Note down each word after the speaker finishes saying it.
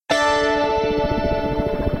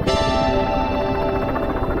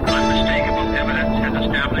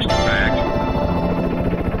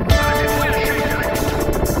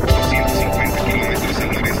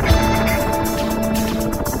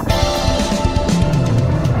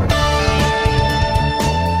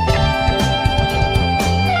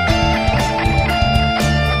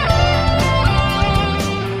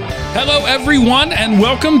everyone, and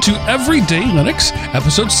welcome to Everyday Linux,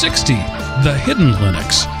 episode 60, The Hidden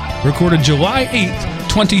Linux, recorded July 8th,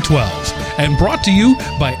 2012, and brought to you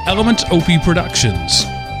by Element OP Productions,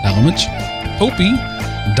 elementop.com.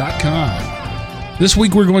 This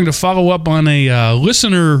week we're going to follow up on a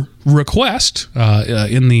listener request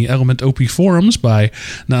in the Element OP forums by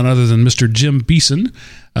none other than Mr. Jim Beeson.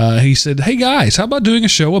 He said, "Hey guys, how about doing a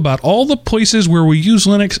show about all the places where we use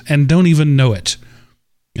Linux and don't even know it?"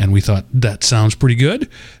 And we thought, that sounds pretty good.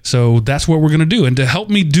 So that's what we're going to do. And to help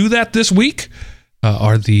me do that this week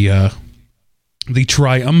are the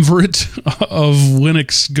triumvirate of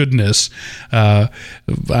Linux goodness.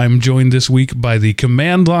 I'm joined this week by the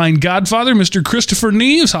command line godfather, Mr. Christopher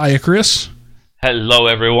Neves. Hiya, Chris. Hello,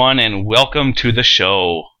 everyone, and welcome to the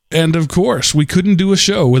show. And, of course, we couldn't do a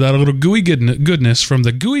show without a little GUI goodness from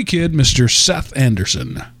the GUI kid, Mr. Seth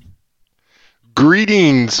Anderson.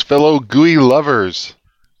 Greetings, fellow GUI lovers.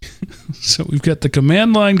 So we've got the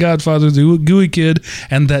command line godfather, the GUI kid,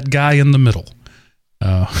 and that guy in the middle.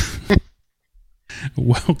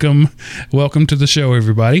 Welcome to the show,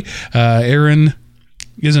 everybody. Aaron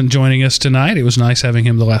isn't joining us tonight. It was nice having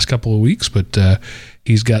him the last couple of weeks, but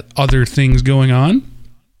he's got other things going on.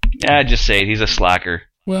 Yeah, just say it. He's a slacker.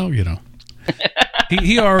 Well, you know.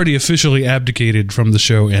 He already officially abdicated from the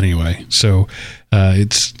show anyway, so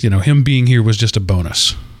it's, him being here was just a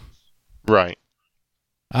bonus. Right.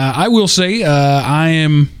 I will say I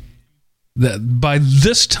am that by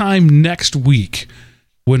this time next week,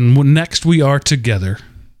 when next we are together.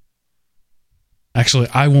 Actually,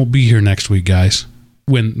 I won't be here next week, guys.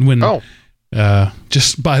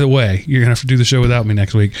 Just by the way, you're gonna have to do the show without me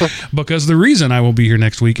next week because the reason I won't be here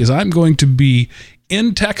next week is I'm going to be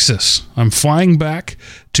in Texas. I'm flying back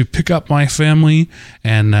to pick up my family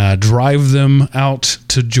and drive them out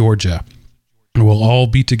to Georgia. We'll all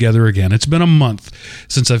be together again. It's been a month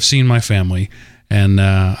since I've seen my family, and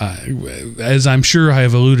as I'm sure I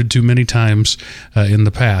have alluded to many times in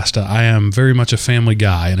the past, I am very much a family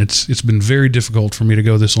guy, and it's been very difficult for me to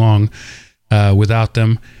go this long without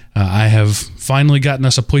them. I have finally gotten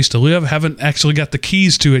us a place to live. Haven't actually got the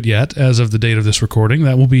keys to it yet as of the date of this recording.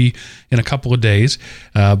 That will be in a couple of days,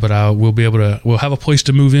 but we'll have a place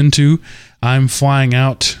to move into. I'm flying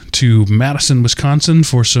out to Madison, Wisconsin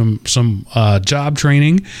for some job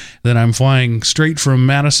training. Then I'm flying straight from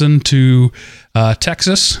Madison to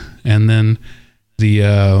Texas, and then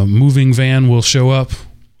the moving van will show up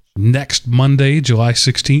next Monday, July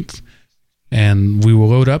 16th, and we will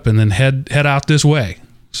load up and then head out this way.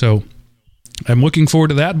 So I'm looking forward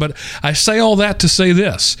to that, but I say all that to say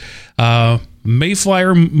this.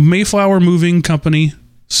 Mayflower Moving Company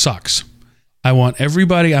sucks. I want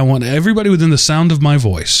everybody within the sound of my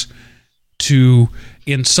voice to,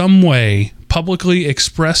 in some way, publicly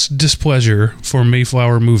express displeasure for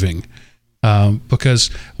Mayflower Moving.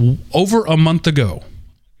 Because over a month ago,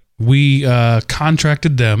 we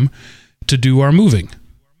contracted them to do our moving.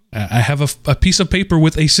 I have a piece of paper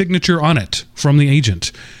with a signature on it from the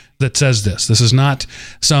agent that says this. This is not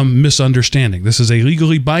some misunderstanding. This is a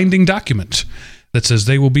legally binding document that says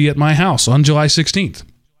they will be at my house on July 16th.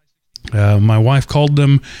 My wife called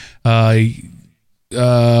them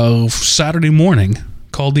Saturday morning,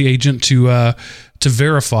 called the agent to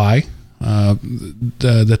verify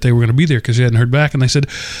that they were going to be there because she hadn't heard back. And they said,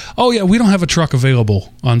 "Oh, yeah, we don't have a truck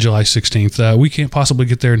available on July 16th. We can't possibly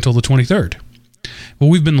get there until the 23rd. Well,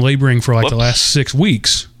 we've been laboring for the last 6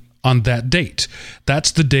 weeks on that date. That's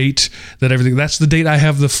the date that's the date I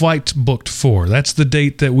have the flight booked for. That's the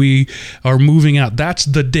date that we are moving out. That's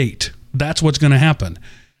the date. That's what's going to happen."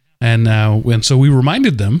 And so we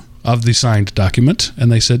reminded them of the signed document,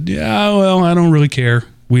 and they said, "Yeah, well, I don't really care.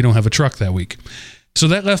 We don't have a truck that week." So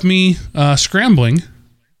that left me scrambling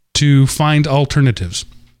to find alternatives.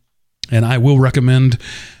 And I will recommend,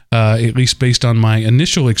 at least based on my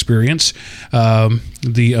initial experience,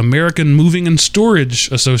 the American Moving and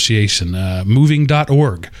Storage Association,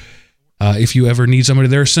 moving.org. If you ever need somebody,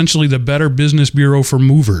 they're essentially the Better Business Bureau for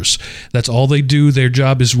movers. That's all they do. Their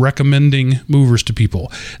job is recommending movers to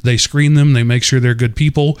people. They screen them. They make sure they're good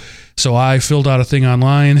people. So I filled out a thing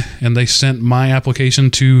online, and they sent my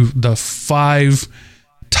application to the 5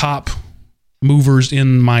 top movers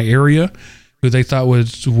in my area who they thought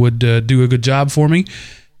would do a good job for me.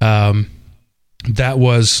 That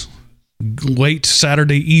was late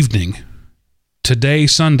Saturday evening. Today,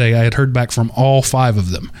 Sunday, I had heard back from all 5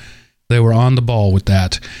 of them. They were on the ball with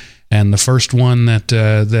that. And the first one that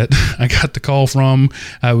I got the call from,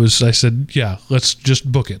 I said, yeah, let's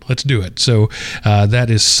just book it. Let's do it. So that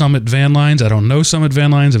is Summit Van Lines. I don't know Summit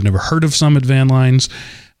Van Lines. I've never heard of Summit Van Lines.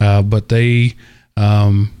 But they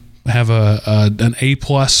have an A+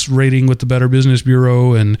 rating with the Better Business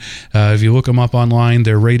Bureau, and if you look them up online,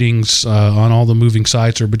 their ratings on all the moving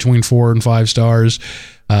sites are between 4 and 5 stars.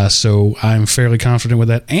 So I'm fairly confident with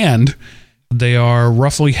that, and they are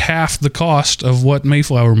roughly half the cost of what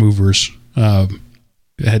Mayflower Movers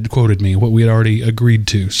had quoted me, what we had already agreed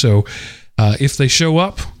to. So if they show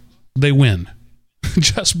up, they win.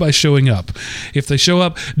 Just by showing up. If they show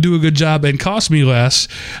up, do a good job, and cost me less,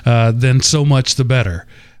 then so much the better.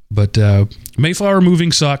 But Mayflower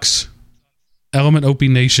Moving sucks. Element OP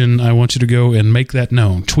Nation, I want you to go and make that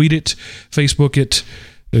known. Tweet it, Facebook it,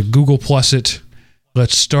 Google Plus it.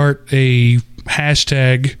 Let's start a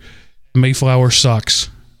hashtag Mayflower sucks,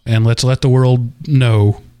 and let's let the world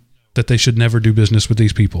know that they should never do business with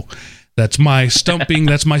these people. That's my stumping,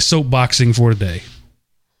 that's my soapboxing for today.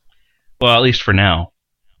 Well, at least for now.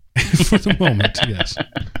 For the moment, yes.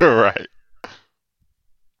 Right.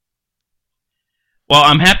 Well,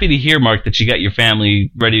 I'm happy to hear, Mark, that you got your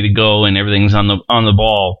family ready to go and everything's on the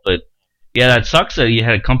ball. But yeah, that sucks that you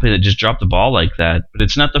had a company that just dropped the ball like that. But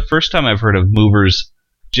it's not the first time I've heard of movers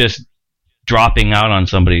just dropping out on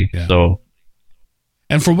somebody. Yeah. So,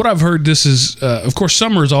 and from what I've heard, this is, of course,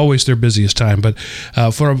 summer is always their busiest time. But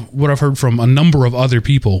from what I've heard from a number of other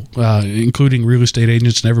people, including real estate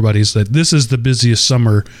agents and everybody, is that this is the busiest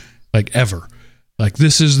summer like ever. Like,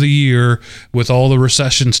 this is the year with all the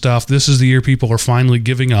recession stuff. This is the year people are finally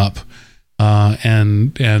giving up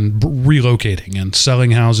and relocating and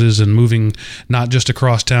selling houses and moving not just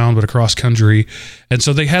across town but across country. And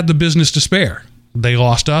so they had the business to spare. They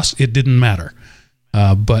lost us. It didn't matter.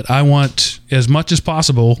 But I want, as much as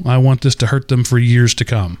possible, I want this to hurt them for years to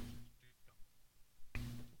come.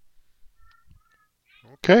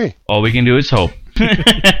 Okay. all we can do is hope.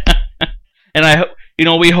 And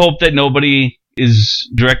we hope that nobody is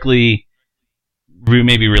directly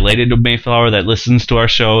maybe related to Mayflower that listens to our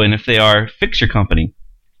show, and if they are, fix your company.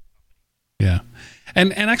 Yeah.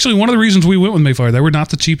 And actually, one of the reasons we went with Mayflower, they were not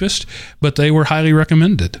the cheapest, but they were highly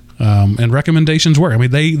recommended. And recommendations work. I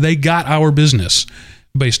mean, they got our business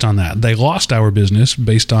based on that. They lost our business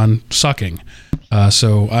based on sucking.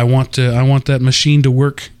 So I want that machine to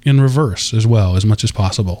work in reverse as well, as much as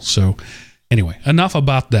possible. So anyway, enough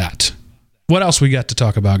about that. What else we got to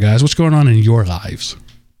talk about, guys? What's going on in your lives?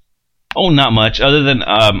 Oh, not much. Other than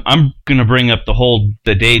I'm going to bring up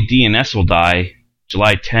the day DNS will die,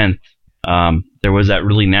 July 10th. There was that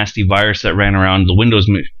really nasty virus that ran around the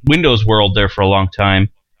Windows world there for a long time,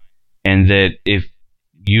 and that if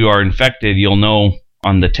you are infected, you'll know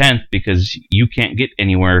on the 10th because you can't get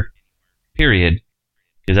anywhere, period.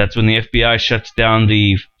 Because that's when the FBI shuts down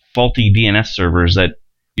the faulty DNS servers that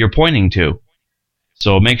you're pointing to.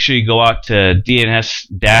 So make sure you go out to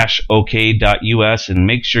dns-ok.us and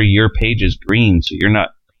make sure your page is green so you're not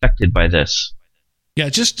affected by this. Yeah,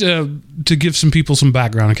 just to give some people some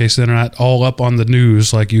background in case they're not all up on the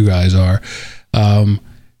news like you guys are.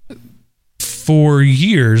 For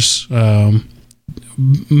years,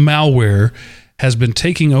 malware has been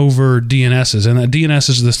taking over DNSs, and that DNS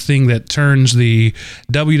is this thing that turns the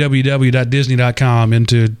www.disney.com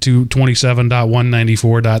into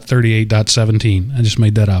 27.194.38.17. I just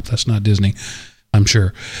made that up. That's not Disney, I'm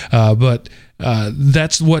sure. But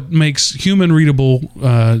that's what makes human-readable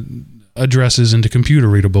addresses into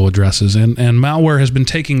computer-readable addresses, and malware has been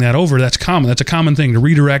taking that over. That's common. That's a common thing, to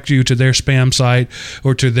redirect you to their spam site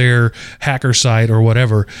or to their hacker site or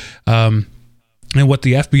whatever. And what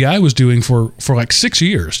the FBI was doing for like 6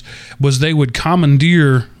 years was they would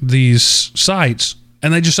commandeer these sites,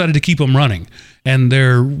 and they decided to keep them running. And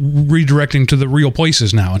they're redirecting to the real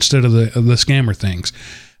places now instead of the scammer things.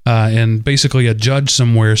 And basically a judge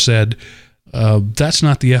somewhere said, that's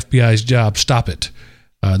not the FBI's job. Stop it.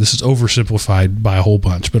 This is oversimplified by a whole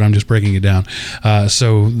bunch, but I'm just breaking it down.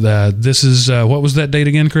 So this is, what was that date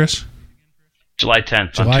again, Chris? July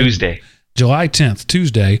 10th, on Tuesday. July 10th,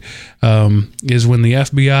 Tuesday, is when the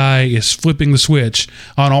FBI is flipping the switch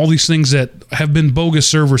on all these things that have been bogus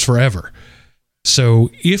servers forever. So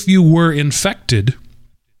if you were infected,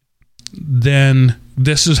 then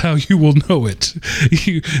this is how you will know it.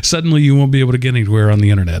 Suddenly you won't be able to get anywhere on the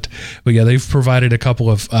internet. But yeah, they've provided a couple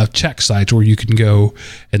of check sites where you can go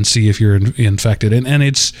and see if you're infected. And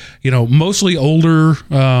it's, mostly older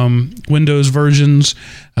Windows versions.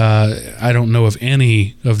 I don't know of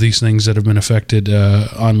any of these things that have been affected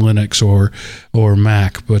on Linux or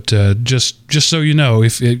Mac. But just so you know,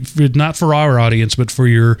 if it's not for our audience, but for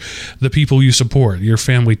the people you support, your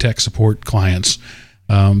family tech support clients,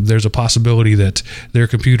 there's a possibility that their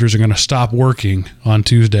computers are going to stop working on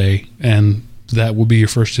Tuesday, and that will be your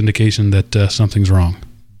first indication that something's wrong.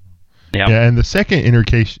 Yeah. Yeah, and the second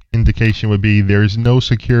indication would be there's no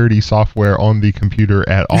security software on the computer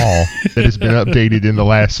at all that has been updated in the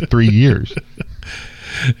last 3 years.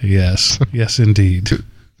 Yes, yes, indeed.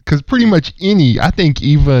 Because pretty much I think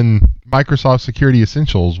even Microsoft Security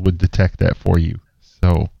Essentials would detect that for you.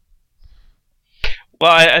 So,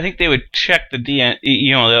 well, I think they would check the DNS.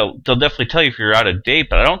 You know, they'll definitely tell you if you're out of date,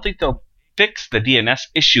 but I don't think they'll fix the DNS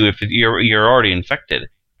issue if you're already infected.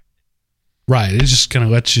 Right. It just kind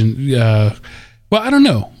of lets you. Well, I don't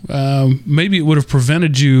know. Maybe it would have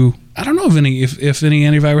prevented you. I don't know if any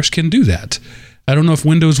antivirus can do that. I don't know if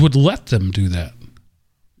Windows would let them do that.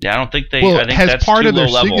 Yeah, I don't think they. Well, I think as that's part too of their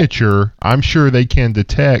low level. signature, I'm sure they can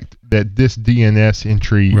detect that this DNS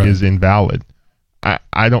entry Right. is invalid.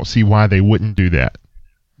 I don't see why they wouldn't do that.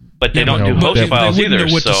 But they don't do but host they files wouldn't either.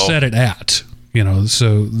 know what So to set it at. You know,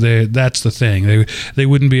 so that's the thing. They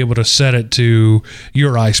wouldn't be able to set it to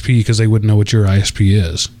your ISP because they wouldn't know what your ISP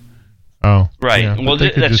is. Oh, right. yeah, but Well,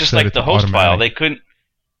 they could that's just set like it the to host file. automatic. They couldn't.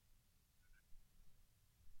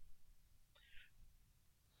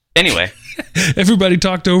 Anyway, Everybody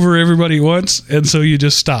talked over everybody once, and so you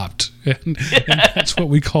just stopped. And that's what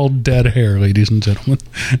we call dead hair, ladies and gentlemen.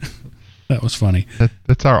 That was funny.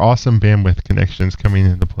 That's our awesome bandwidth connections coming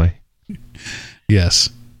into play. Yes.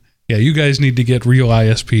 Yeah, you guys need to get real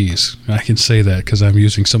ISPs. I can say that because I'm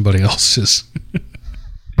using somebody else's.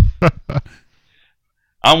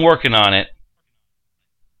 I'm working on it.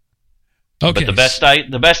 Okay. But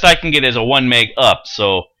the best I can get is a 1 meg up.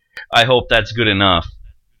 So I hope that's good enough.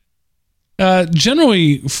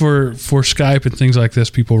 Generally, for Skype and things like this,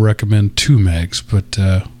 people recommend 2 megs. But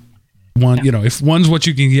if one's what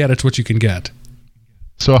you can get, it's what you can get.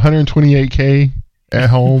 So 128K at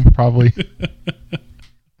home, probably.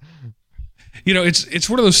 You know, it's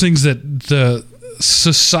one of those things that the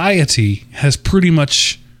society has pretty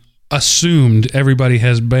much assumed everybody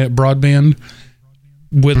has broadband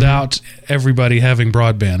without everybody having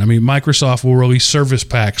broadband. I mean, Microsoft will release service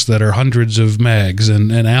packs that are hundreds of megs,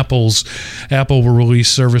 and Apple will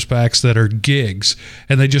release service packs that are gigs,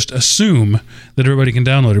 and they just assume that everybody can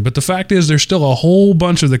download it. But the fact is, there's still a whole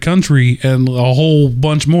bunch of the country and a whole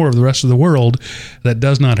bunch more of the rest of the world that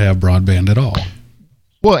does not have broadband at all.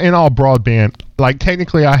 Well, and all broadband, like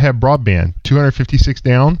technically I have broadband, 256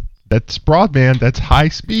 down. That's broadband. That's high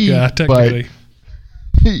speed. Yeah, technically. But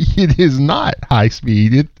it is not high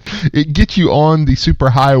speed. It gets you on the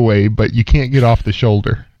super highway, but you can't get off the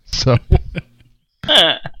shoulder. So,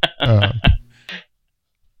 yeah,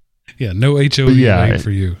 no HOE lane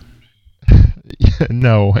for you.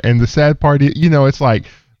 No. And the sad part is, it's like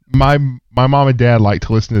my mom and dad like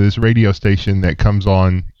to listen to this radio station that comes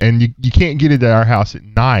on, and you can't get it at our house at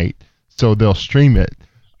night, so they'll stream it.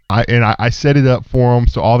 I set it up for them,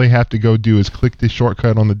 so all they have to go do is click this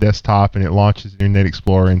shortcut on the desktop, and it launches Internet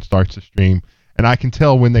Explorer and starts the stream. And I can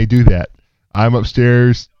tell when they do that. I'm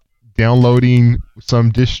upstairs downloading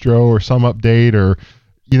some distro or some update, or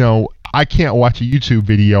I can't watch a YouTube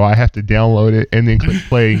video. I have to download it and then click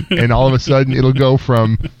play, and all of a sudden it'll go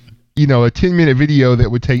from a 10-minute video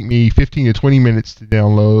that would take me 15 to 20 minutes to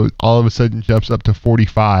download, all of a sudden jumps up to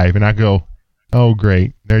 45, and I go, oh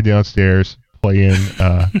great, they're downstairs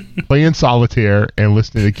playing solitaire and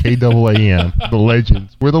listening to KAAM, the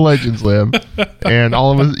legends, where the legends live, and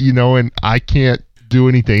all of us, and I can't do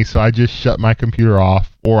anything, so I just shut my computer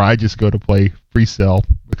off, or I just go to play Free Cell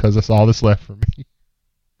because that's all that's left for me.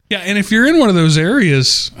 Yeah, and if you're in one of those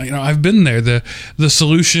areas, I've been there. The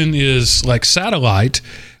solution is like satellite,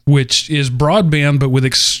 which is broadband but with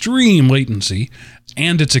extreme latency,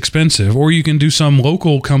 and it's expensive. Or you can do some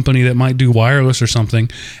local company that might do wireless or something,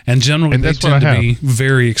 and generally they tend to be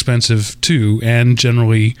very expensive too, and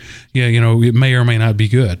generally, it may or may not be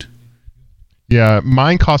good. Yeah,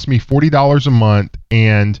 mine costs me $40 a month,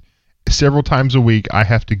 and several times a week I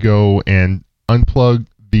have to go and unplug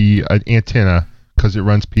the antenna because it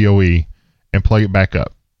runs PoE and plug it back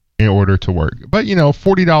up in order to work. But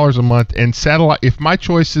 $40 a month, and satellite. If my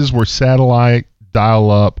choices were satellite,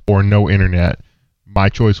 dial-up, or no internet, my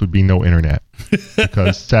choice would be no internet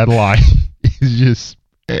because satellite is just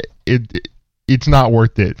it's not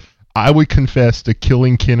worth it. I would confess to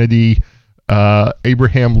killing Kennedy,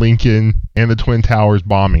 Abraham Lincoln, and the Twin Towers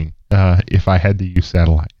bombing if I had to use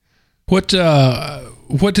satellite. What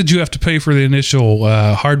did you have to pay for the initial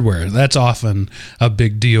hardware? That's often a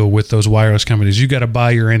big deal with those wireless companies. You got to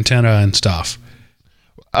buy your antenna and stuff.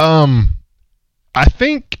 I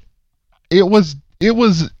think it was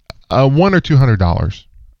 $100 or $200.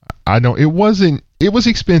 I don't. It wasn't. It was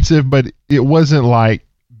expensive, but it wasn't like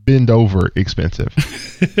bend over expensive.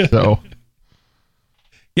 So.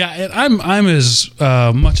 Yeah, and I'm as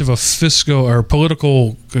much of a fiscal or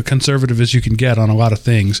political conservative as you can get on a lot of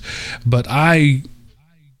things, but I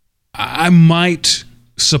might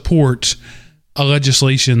support a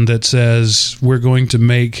legislation that says we're going to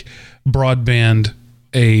make broadband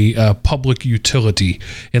a public utility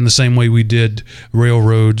in the same way we did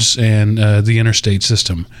railroads and the interstate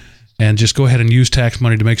system, and just go ahead and use tax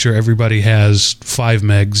money to make sure everybody has 5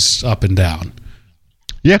 megs up and down.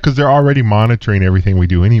 Yeah, because they're already monitoring everything we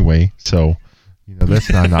do anyway, so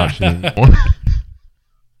that's not an option anymore.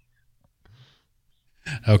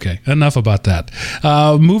 Okay, enough about that.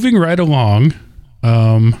 Moving right along,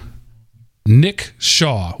 Nick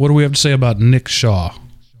Shaw. What do we have to say about Nick Shaw?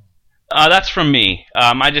 That's from me.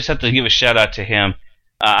 I just have to give a shout out to him.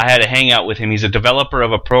 I had a hangout with him. He's a developer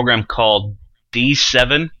of a program called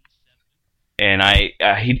D7, and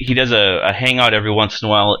he does a hangout every once in a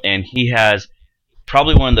while, and he has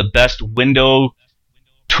probably one of the best window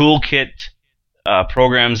toolkit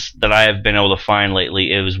programs that I have been able to find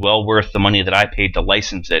lately. It was well worth the money that I paid to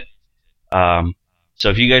license it. So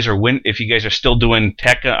if you guys are still doing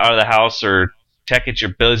tech out of the house or tech at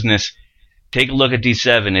your business, take a look at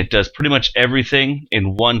D7. It does pretty much everything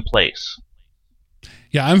in one place.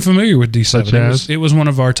 Yeah, I'm familiar with D7. It was one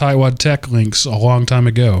of our Tightwad Tech links a long time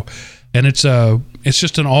ago, and it's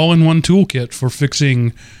just an all-in-one toolkit for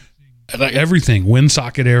fixing everything,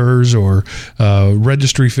 WinSocket errors or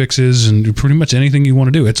registry fixes, and pretty much anything you want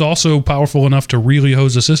to do. It's also powerful enough to really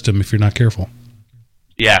hose the system if you're not careful.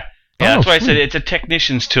 Yeah, that's why I said it's a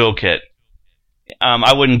technician's toolkit.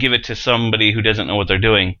 I wouldn't give it to somebody who doesn't know what they're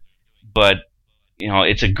doing, but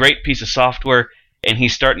it's a great piece of software, and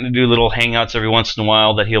he's starting to do little hangouts every once in a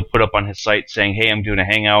while that he'll put up on his site saying, hey, I'm doing a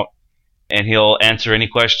hangout, and he'll answer any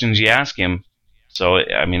questions you ask him. So,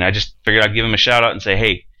 I just figured I'd give him a shout out and say,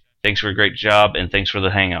 hey, thanks for a great job, and thanks for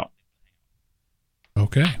the hangout.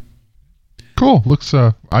 Okay. Cool. Looks.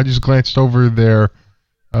 I just glanced over their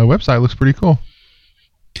website. Looks pretty cool.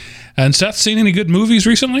 And Seth, seen any good movies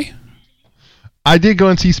recently? I did go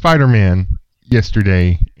and see Spider-Man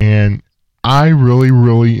yesterday, and I really,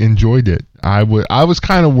 really enjoyed it. I was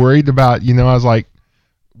kind of worried about, I was like,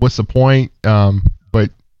 what's the point?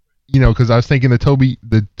 But because I was thinking the Tobey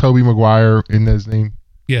Maguire, isn't that his name?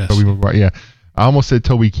 Yes. Tobey Maguire. Yeah. I almost said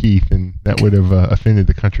Toby Keith, and that would have offended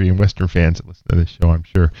the country and Western fans that listen to this show, I'm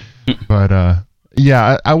sure. But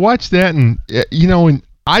I watched that, and and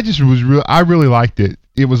I just I really liked it.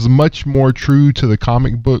 It was much more true to the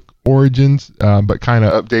comic book origins, but kind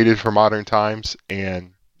of updated for modern times,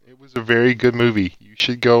 and it was a very good movie. You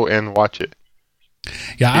should go and watch it.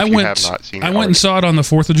 Yeah, I went and saw it on the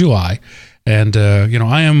 4th of July. And,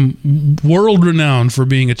 I am world renowned for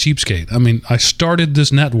being a cheapskate. I mean, I started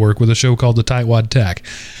this network with a show called the Tightwad Tech.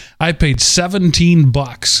 I paid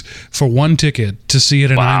 $17 for one ticket to see it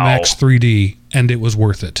in IMAX 3D, and it was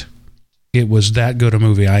worth it. It was that good a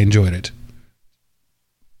movie. I enjoyed it.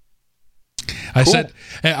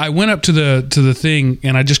 I went up to the thing,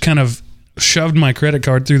 and I just kind of shoved my credit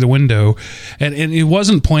card through the window, and it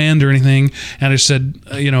wasn't planned or anything. And I said,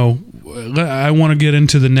 I want to get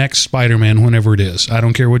into the next Spider-Man whenever it is. I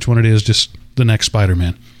don't care which one it is, just the next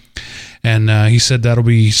Spider-Man. And he said that'll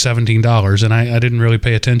be $17, and I didn't really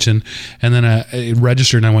pay attention. And then it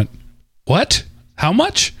registered, and I went, "What? How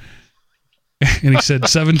much?" And he said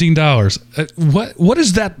 $17. What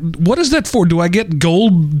is that? What is that for? Do I get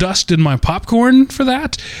gold dust in my popcorn for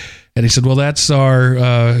that? And he said, well, that's our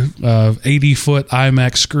 80-foot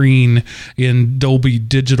IMAX screen in Dolby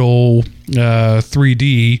Digital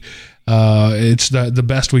 3D. It's the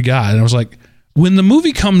best we got. And I was like, when the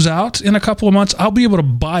movie comes out in a couple of months, I'll be able to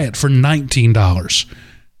buy it for $19.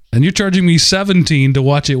 And you're charging me $17 to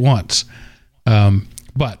watch it once.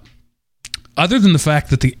 But other than the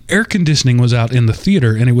fact that the air conditioning was out in the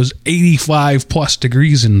theater and it was 85 plus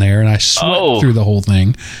degrees in there and I sweat through the whole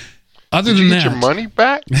thing. Other than that, did you get your money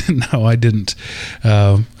back? No, I didn't.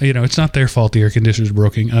 It's not their fault the air conditioner's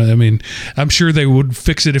broken. I mean, I'm sure they would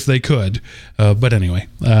fix it if they could. But anyway,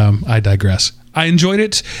 I digress. I enjoyed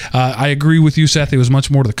it. I agree with you, Seth. It was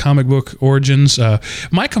much more to the comic book origins.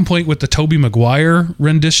 My complaint with the Tobey Maguire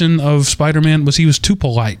rendition of Spider-Man was he was too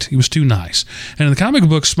polite. He was too nice. And in the comic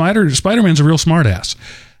book, Spider-Man's a real smartass.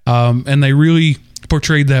 And they really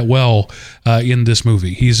portrayed that well in this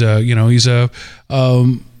movie. He's a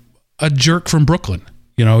jerk from Brooklyn.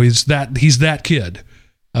 He's that kid.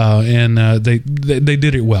 And they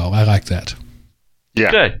did it well. I like that. Yeah.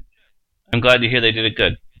 Good. I'm glad to hear they did it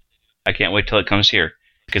good. I can't wait till it comes here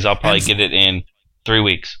because I'll probably get it in 3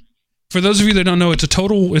 weeks. For those of you that don't know, it's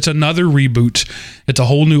another reboot. It's a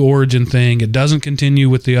whole new origin thing. It doesn't continue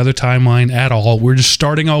with the other timeline at all. We're just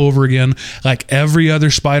starting all over again, like every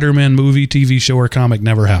other Spider-Man movie, TV show, or comic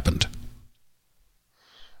never happened.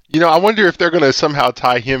 I wonder if they're going to somehow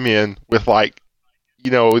tie him in with, like,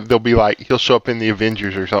 they'll be like, he'll show up in the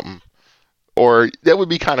Avengers or something. Or that would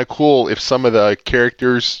be kind of cool if some of the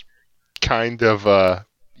characters kind of,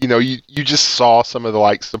 you just saw some of the,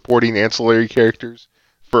 like, supporting ancillary characters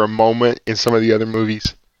for a moment in some of the other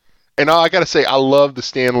movies. And I got to say, I love the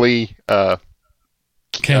Stan Lee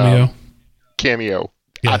cameo. Yes.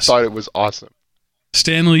 I thought it was awesome.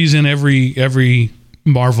 Stan Lee's in every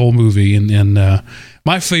Marvel movie, and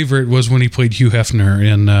my favorite was when he played Hugh Hefner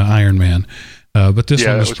in Iron Man. But this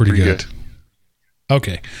one was pretty good.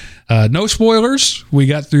 Okay. No spoilers. We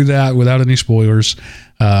got through that without any spoilers.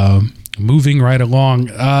 Moving right along.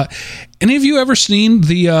 Any of you ever seen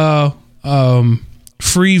the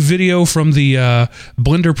free video from the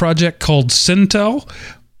Blender project called Sintel?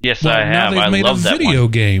 Yes, I have. Now they've made a video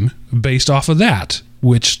game based off of that,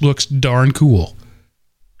 which looks darn cool.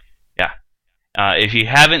 Yeah. If you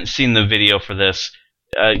haven't seen the video for this,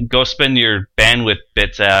 go spend your bandwidth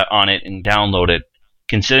bits on it and download it.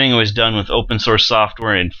 Considering it was done with open source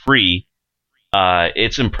software and free,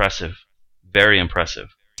 it's impressive. Very impressive.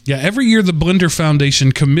 Yeah, every year the Blender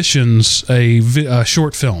Foundation commissions a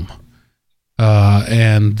short film.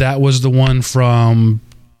 And that was the one from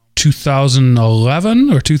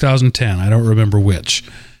 2011 or 2010. I don't remember which.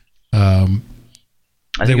 I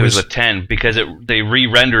think it was a 10 because they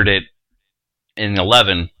re-rendered it in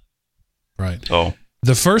 11. Right. So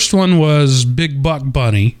the first one was Big Buck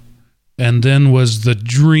Bunny, and then was the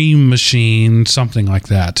Dream Machine, something like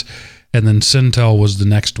that. And then Sintel was the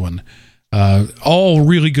next one. All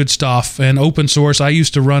really good stuff and open source. I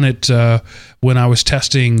used to run it when I was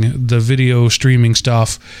testing the video streaming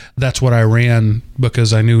stuff. That's what I ran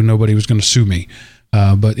because I knew nobody was going to sue me.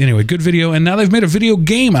 But anyway, good video. And now they've made a video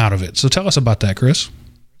game out of it. So tell us about that, Chris.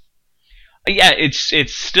 Yeah,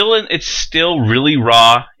 it's still really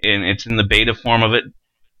raw, and it's in the beta form of it.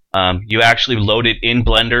 You actually load it in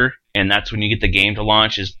Blender, and that's when you get the game to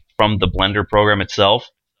launch is from the Blender program itself.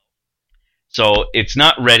 So it's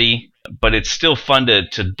not ready, but it's still fun to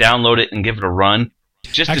download it and give it a run,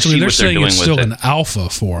 just to see what they're doing with it. Actually, they're saying it's still in alpha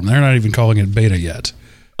form. They're not even calling it beta yet.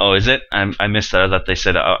 Oh, is it? I missed that. I thought they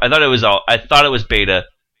said. I thought it was beta,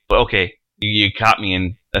 but okay, you caught me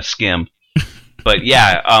in a skim. But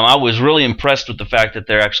yeah, I was really impressed with the fact that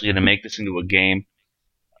they're actually going to make this into a game.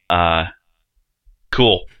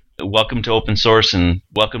 Cool. Welcome to open source and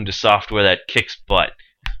welcome to software that kicks butt.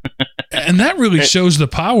 And that really shows the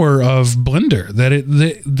power of Blender,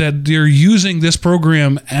 that they're using this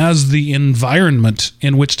program as the environment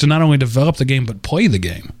in which to not only develop the game but play the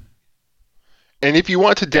game. And if you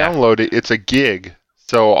want to download it, it's a gig.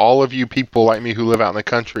 So all of you people like me who live out in the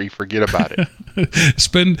country, forget about it.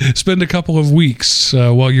 Spend a couple of weeks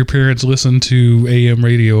while your parents listen to AM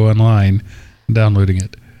radio online, downloading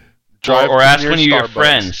it. Or ask one of your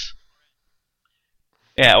friends.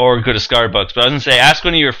 Yeah, or go to Starbucks. But I was going to say, ask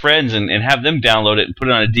one of your friends and have them download it and put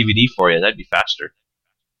it on a DVD for you. That'd be faster.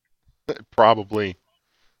 Probably.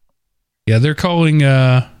 Yeah, they're calling...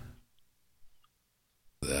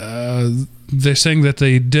 they're saying that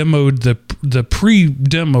they demoed the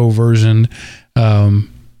pre-demo version. I'm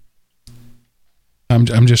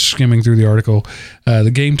just skimming through the article.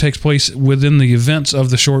 The game takes place within the events of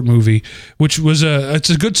the short movie, which was it's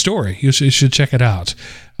a good story. You should check it out.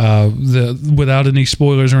 Without any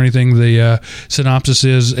spoilers or anything, the synopsis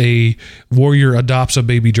is a warrior adopts a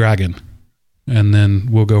baby dragon, and then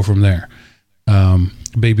we'll go from there.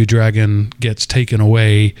 Baby dragon gets taken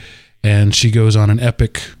away, and she goes on an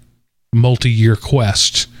epic multi-year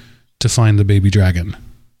quest to find the baby dragon.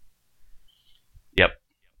 Yep.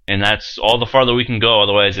 And that's all the farther we can go,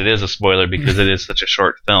 otherwise it is a spoiler because it is such a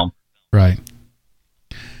short film. Right.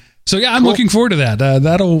 So yeah, I'm looking forward to that.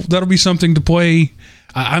 That'll be something to play.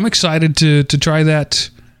 I'm excited to try that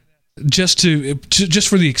just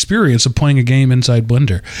for the experience of playing a game inside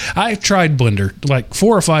Blender. I've tried Blender like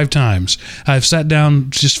 4 or 5 times. I've sat down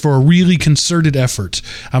just for a really concerted effort.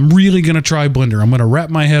 I'm really going to try Blender. I'm going to wrap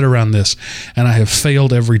my head around this, and I have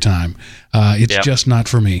failed every time. It's just not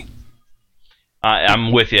for me.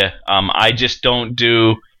 I'm with you. I just don't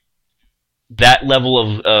do that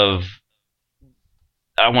level of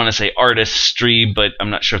I want to say artistry, but I'm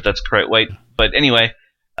not sure if that's the correct way. But anyway,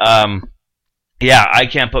 yeah, I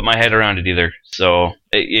can't put my head around it either. So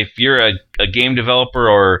if you're a game developer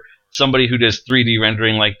or somebody who does 3D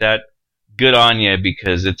rendering like that, good on you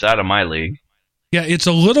because it's out of my league. Yeah, it's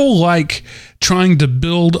a little like trying to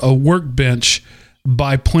build a workbench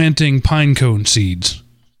by planting pine cone seeds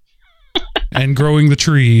and growing the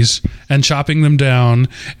trees and chopping them down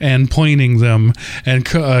and planing them and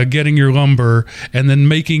getting your lumber and then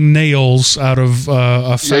making nails out of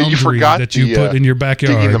a foundry that you put in your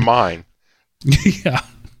backyard. Digging the mine. Yeah.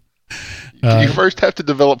 You first have to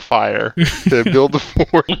develop fire to build the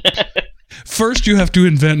fort. First, you have to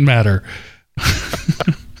invent matter.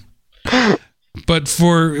 But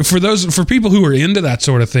for people who are into that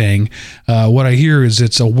sort of thing, what I hear is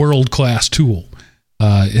it's a world-class tool.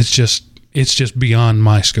 It's just beyond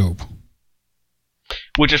my scope.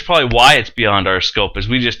 Which is probably why it's beyond our scope, is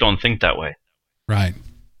we just don't think that way. Right.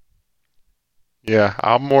 Yeah,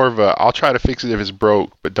 I'm more of a, I'll try to fix it if it's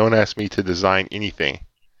broke, but don't ask me to design anything.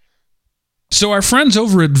 So our friends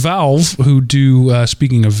over at Valve, who do,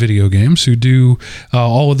 speaking of video games, who do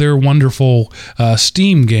all of their wonderful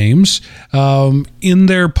Steam games, in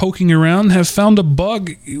their poking around, have found a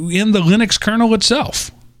bug in the Linux kernel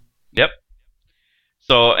itself. Yep.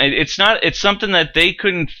 So it's something that they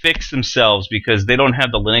couldn't fix themselves because they don't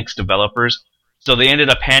have the Linux developers. So they ended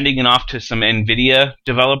up handing it off to some NVIDIA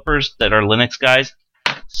developers that are Linux guys.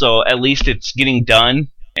 So at least it's getting done,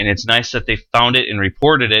 and it's nice that they found it and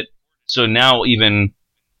reported it. So now even,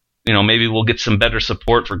 maybe we'll get some better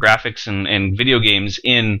support for graphics and video games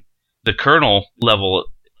in the kernel level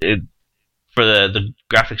for the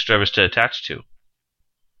graphics drivers to attach to.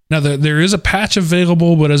 Now, there is a patch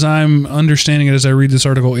available, but as I'm understanding it as I read this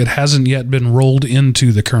article, it hasn't yet been rolled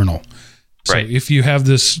into the kernel. So right. If you have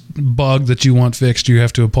this bug that you want fixed, you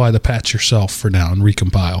have to apply the patch yourself for now and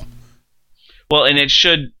recompile. Well, and it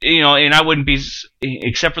should, and I wouldn't be,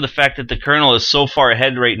 except for the fact that the kernel is so far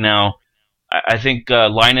ahead right now. I think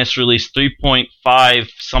Linus released 3.5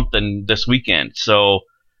 something this weekend, so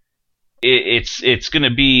it's going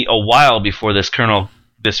to be a while before this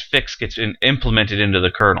fix gets implemented into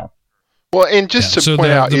the kernel. Well, and just to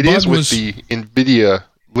point out, it is with the NVIDIA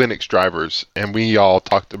Linux drivers, and we all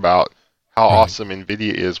talked about how awesome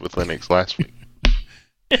NVIDIA is with Linux last week.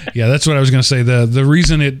 Yeah, that's what I was going to say. The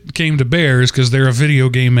reason it came to bear is because they're a video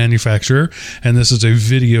game manufacturer, and this is a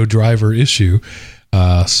video driver issue.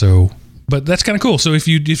 But that's kind of cool. So if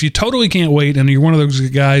you totally can't wait, and you're one of those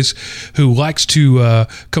guys who likes to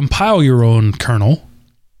compile your own kernel,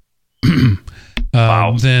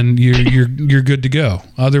 then you're good to go.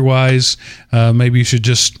 Otherwise, maybe you should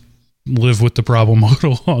just live with the problem a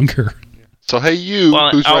little longer. So hey,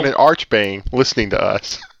 who's running Archbang, listening to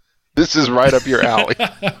us, this is right up your alley.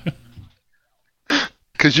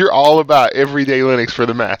 Because you're all about everyday Linux for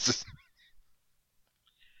the masses.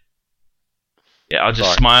 Yeah, I'll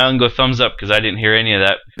just smile and go thumbs up because I didn't hear any of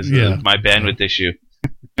that because of my bandwidth issue.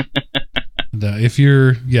 If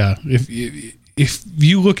you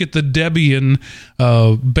look at the Debian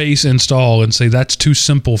base install and say that's too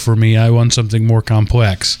simple for me, I want something more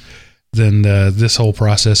complex, then this whole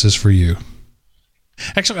process is for you.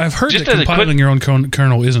 Actually, I've heard that compiling your own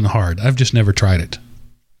kernel isn't hard. I've just never tried it.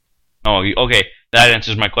 Oh, okay. That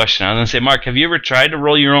answers my question. I was going to say, Mark, have you ever tried to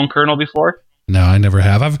roll your own kernel before? No, I never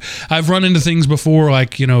have. I've run into things before,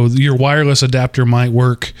 like, your wireless adapter might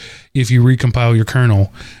work if you recompile your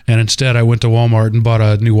kernel, and instead I went to Walmart and bought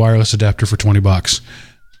a new wireless adapter for $20.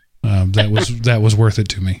 That was worth it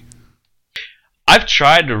to me. I've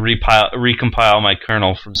tried to recompile my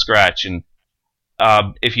kernel from scratch, and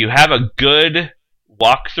if you have a good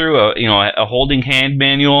walkthrough, a holding hand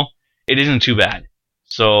manual, it isn't too bad.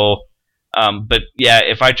 So, but yeah,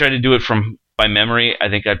 if I tried to do it by memory, I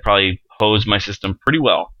think I'd probably hose my system pretty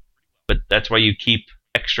well, but that's why you keep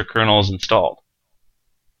extra kernels installed.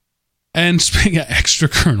 And speaking of extra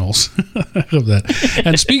kernels, I love that.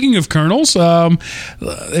 And speaking of kernels, a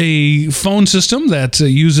phone system that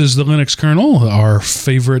uses the Linux kernel, our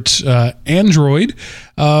favorite Android,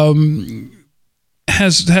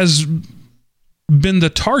 has been the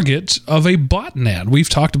target of a botnet. We've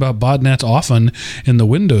talked about botnets often in the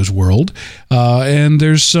Windows world, and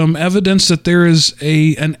there's some evidence that there is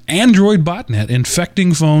an Android botnet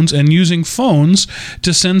infecting phones and using phones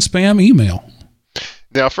to send spam email.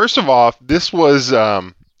 Now, first of all, this was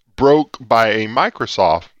broke by a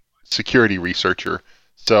Microsoft security researcher.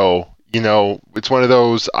 So, it's one of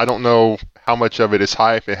those, I don't know how much of it is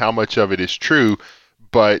hype and how much of it is true,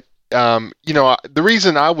 but the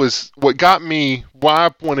reason what got me, why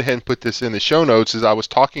I went ahead and put this in the show notes is I was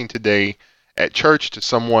talking today at church to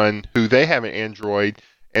someone who they have an Android,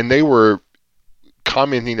 and they were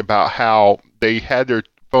commenting about how they had their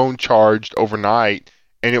phone charged overnight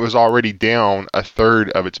and it was already down a third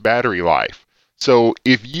of its battery life. So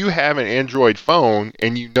if you have an Android phone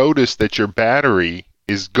and you notice that your battery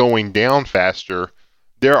is going down faster,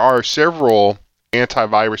 there are several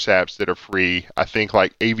antivirus apps that are free. I think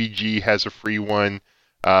like AVG has a free one.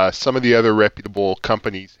 Some of the other reputable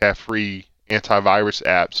companies have free antivirus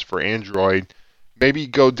apps for Android. Maybe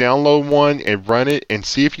go download one and run it and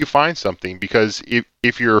see if you find something. Because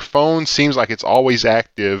if your phone seems like it's always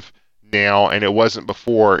active now and it wasn't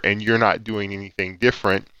before, and you're not doing anything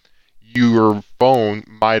different, your phone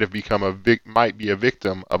might have become might be a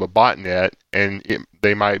victim of a botnet, and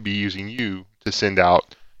they might be using you to send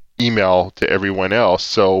out email to everyone else.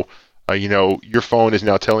 So, your phone is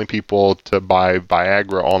now telling people to buy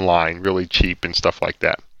Viagra online really cheap and stuff like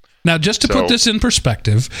that. Now, just to put this in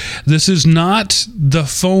perspective, this is not the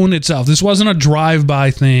phone itself. This wasn't a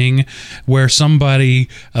drive-by thing where somebody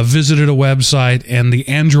visited a website and the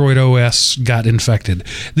Android OS got infected.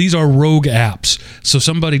 These are rogue apps. So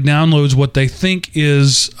somebody downloads what they think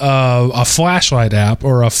is a flashlight app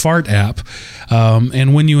or a fart app,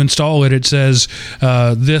 and when you install it, it says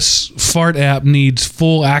this fart app needs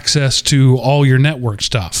full access to all your network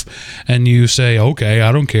stuff. And you say, okay,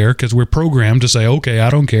 I don't care, because we're programmed to say, okay,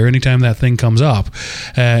 I don't care anytime that thing comes up.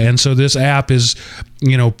 And so this app is,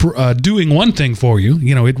 doing one thing for you.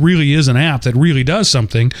 It really is an app that really does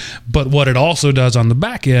something, but what it also does on the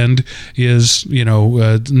back end is,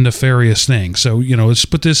 nefarious things. So, let's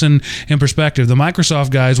put this in perspective. The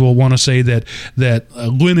Microsoft guys will want to say that the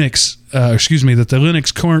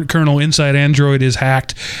Linux kernel inside Android is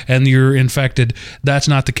hacked and you're infected. That's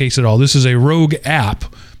not the case at all. This is a rogue app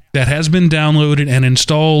that has been downloaded and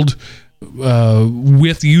installed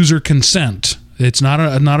with user consent. It's not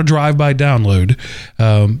a drive-by download.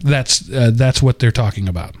 That's what they're talking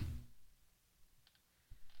about.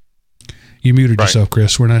 You muted yourself,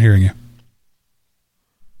 Chris. We're not hearing you.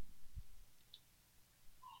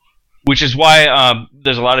 Which is why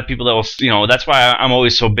there's a lot of people that will, that's why I'm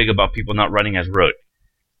always so big about people not running as root.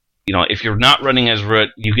 If you're not running as root,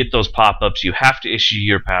 you get those pop-ups. You have to issue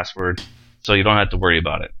your password, so you don't have to worry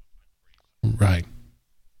about it. Right.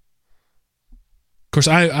 Of course,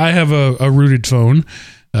 I have a rooted phone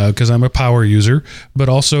because I'm a power user, but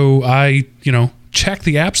also I, check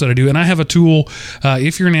the apps that I do. And I have a tool,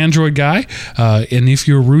 if you're an Android guy, and if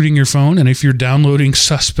you're rooting your phone, and if you're downloading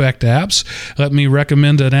suspect apps, let me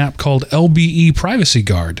recommend an app called LBE Privacy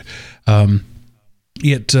Guard.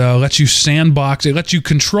 It lets you sandbox, it lets you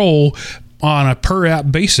control on a per app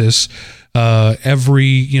basis what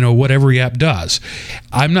every app does.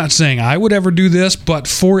 I'm not saying I would ever do this, but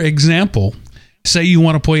for example, say you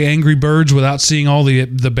want to play Angry Birds without seeing all the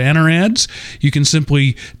banner ads, you can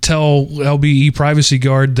simply tell LBE Privacy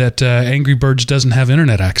Guard that Angry Birds doesn't have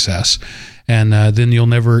internet access, and then it'll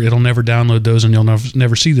never download those, and you'll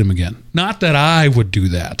never see them again. Not that I would do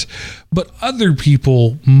that, but other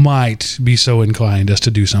people might be so inclined as to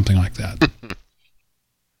do something like that.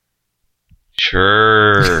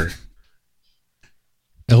 Sure.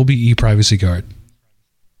 LBE Privacy Guard.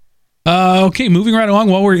 Okay, moving right along.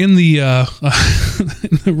 While we're in the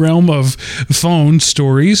in the realm of phone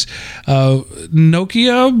stories,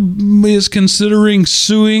 Nokia is considering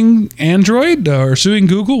suing Android or suing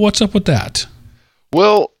Google. What's up with that?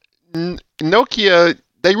 Well, Nokia,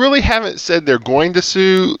 they really haven't said they're going to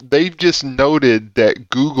sue. They've just noted that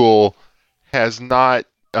Google has not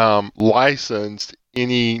licensed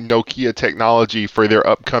any Nokia technology for their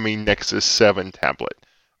upcoming Nexus 7 tablet.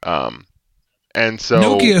 And so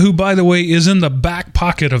Nokia, who, by the way, is in the back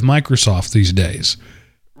pocket of Microsoft these days.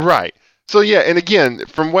 Right. So, yeah, and again,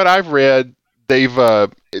 from what I've read, they've,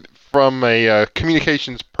 from a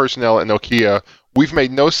communications personnel at Nokia, we've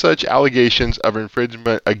made no such allegations of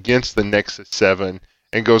infringement against the Nexus 7,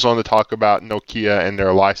 and goes on to talk about Nokia and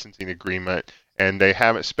their licensing agreement. And they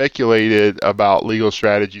haven't speculated about legal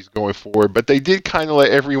strategies going forward, but they did kind of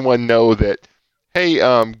let everyone know that, hey,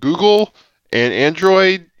 Google and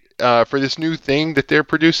Android, for this new thing that they're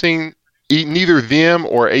producing, neither them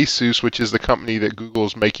or Asus, which is the company that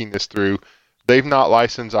Google's making this through, they've not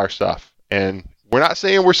licensed our stuff. And we're not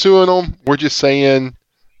saying we're suing them. We're just saying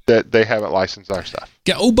that they haven't licensed our stuff.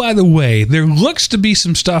 Yeah. Oh, by the way, there looks to be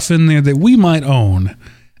some stuff in there that we might own,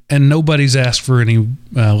 and nobody's asked for any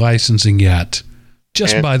licensing yet.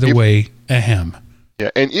 Just and by the way, ahem.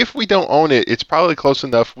 Yeah, and if we don't own it, it's probably close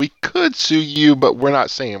enough. We could sue you, but we're not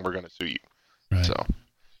saying we're going to sue you. Right. So,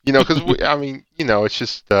 because it's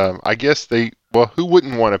just, I guess who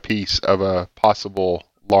wouldn't want a piece of a possible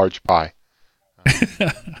large pie?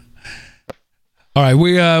 All right,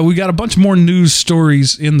 we got a bunch more news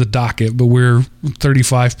stories in the docket, but we're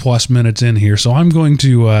 35 plus minutes in here, so I'm going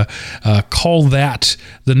to call that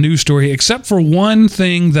the news story, except for one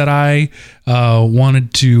thing that I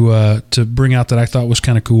wanted to bring out that I thought was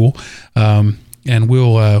kind of cool. and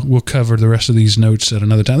we'll cover the rest of these notes at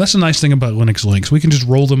another time. That's the nice thing about Linux links. We can just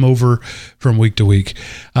roll them over from week to week.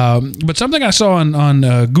 But something I saw on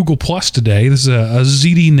Google Plus today, this is a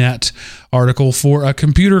ZDNet article for a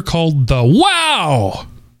computer called the WOW!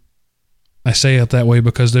 I say it that way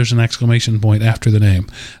because there's an exclamation point after the name.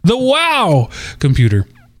 The WOW computer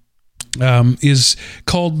is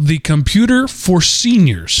called the Computer for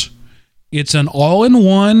Seniors. It's an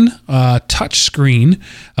all-in-one touch screen,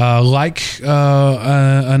 like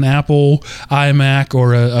an Apple iMac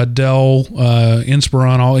or a Dell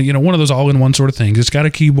Inspiron, one of those all-in-one sort of things. It's got a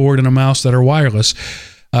keyboard and a mouse that are wireless,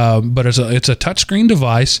 but it's a touchscreen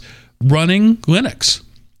device running Linux.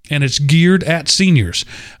 And it's geared at seniors.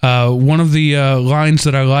 One of the lines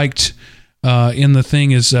that I liked in the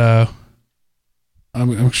thing is, I'm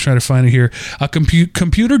trying to find it here, a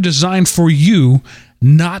computer designed for you,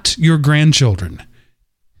 not your grandchildren.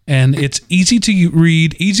 And it's easy to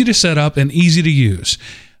read, easy to set up, and easy to use.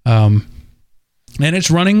 And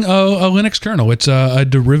it's running a Linux kernel. It's a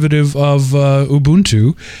derivative of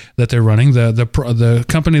Ubuntu that they're running. The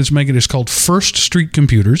company that's making it is called First Street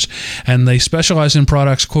Computers, and they specialize in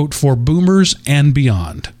products, quote, for boomers and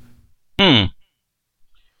beyond. Wow,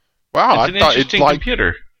 it's an interesting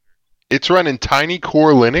computer. It's running tiny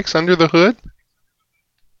core Linux under the hood?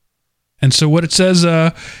 And so what it says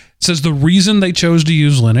the reason they chose to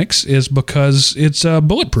use Linux is because it's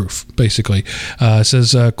bulletproof, basically. It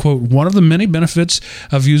says, quote, one of the many benefits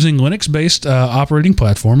of using Linux-based operating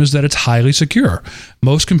platform is that it's highly secure.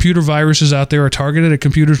 Most computer viruses out there are targeted at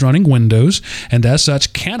computers running Windows, and as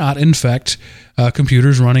such cannot infect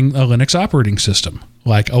computers running a Linux operating system,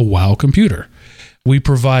 like a WOW computer. We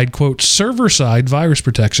provide, quote, server-side virus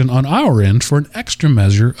protection on our end for an extra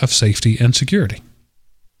measure of safety and security.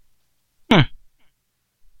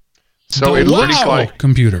 So it looks like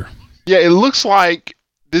computer. Yeah, it looks like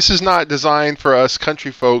this is not designed for us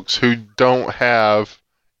country folks who don't have.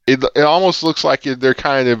 It almost looks like they're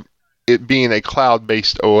kind of it being a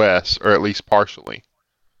cloud-based OS, or at least partially.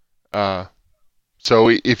 So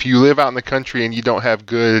if you live out in the country and you don't have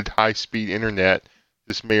good high-speed internet,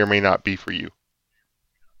 this may or may not be for you.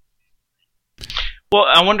 Well,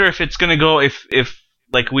 I wonder if it's going to go if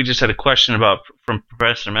like we just had a question about from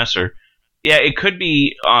Professor Messer. Yeah, it could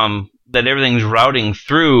be that everything's routing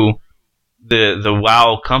through the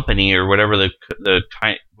WOW company or whatever what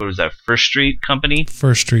was that, First Street company?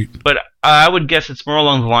 First Street. But I would guess it's more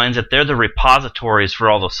along the lines that they're the repositories for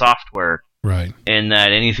all the software. Right. And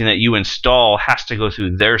that anything that you install has to go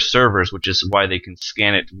through their servers, which is why they can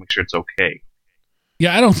scan it to make sure it's okay.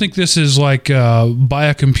 Yeah, I don't think this is like buy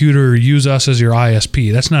a computer, use us as your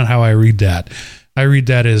ISP. That's not how I read that. I read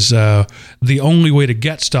that as the only way to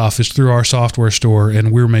get stuff is through our software store,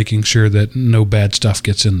 and we're making sure that no bad stuff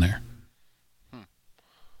gets in there.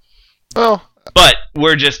 Well, but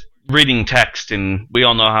we're just reading text, and we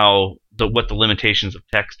all know what the limitations of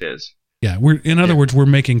text is. Yeah, in other words, we're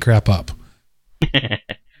making crap up. But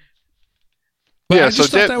yeah, I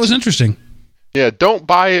just thought that was interesting. Yeah, don't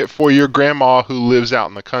buy it for your grandma who lives out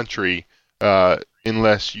in the country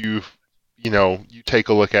unless you take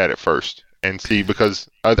a look at it first. And see, because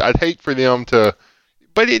I'd hate for them to,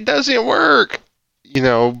 but it doesn't work,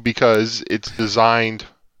 because it's designed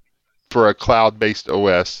for a cloud-based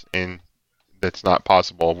OS, and that's not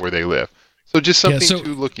possible where they live. So just something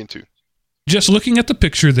to look into. Just looking at the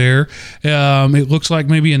picture there, it looks like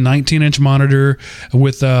maybe a 19-inch monitor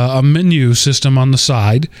with a menu system on the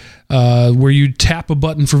side where you tap a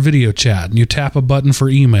button for video chat, and you tap a button for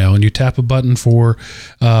email, and you tap a button for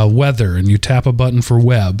weather, and you tap a button for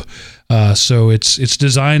web. So it's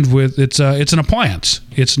designed with it's an appliance.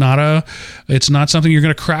 It's not something you're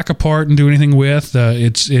going to crack apart and do anything with.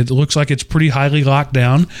 It looks like it's pretty highly locked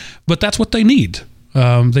down, but that's what they need.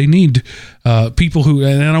 They need people who,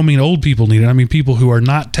 and I don't mean old people need it, I mean people who are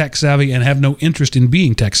not tech savvy and have no interest in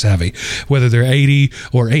being tech savvy, whether they're 80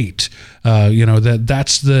 or 8.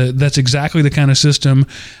 That's exactly the kind of system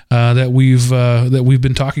that we've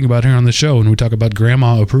been talking about here on the show when we talk about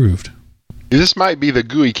grandma approved. This might be the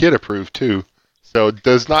GUI kit approved too, so it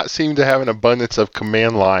does not seem to have an abundance of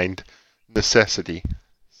command line necessity.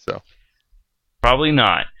 So probably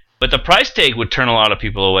not. But the price tag would turn a lot of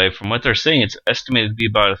people away. From what they're saying, it's estimated to be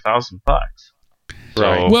about $1,000.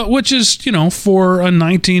 Right. Well, which is, for a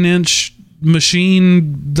 19-inch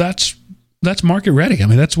machine, that's market ready. I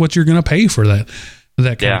mean, that's what you're going to pay for that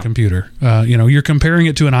kind of computer. You're comparing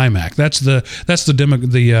it to an iMac. That's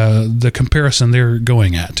the comparison they're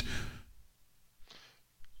going at.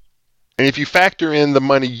 And if you factor in the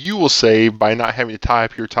money you will save by not having to tie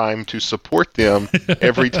up your time to support them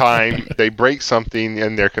every time they break something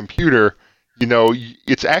in their computer,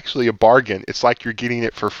 it's actually a bargain. It's like you're getting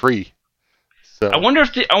it for free. So I wonder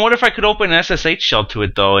if I could open an SSH shell to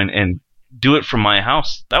it though, and do it from my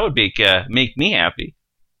house. That would make me happy.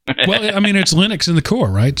 Well, I mean, it's Linux in the core,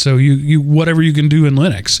 right? So you whatever you can do in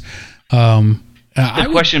Linux. The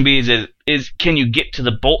question is can you get to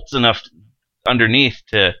the bolts enough underneath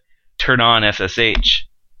to turn on SSH?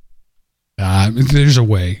 There's a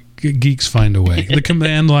way. Geeks find a way. The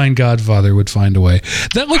command line godfather would find a way.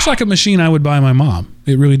 That looks like a machine I would buy my mom.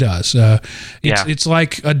 It really does. It's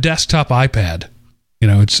like a desktop iPad.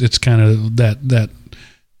 It's kind of that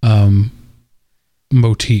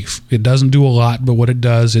motif. It doesn't do a lot, but what it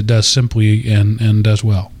does simply and does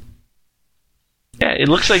well. Yeah, it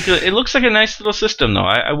looks like a nice little system, though.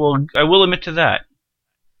 I will admit to that.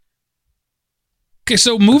 Okay,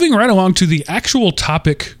 so moving right along to the actual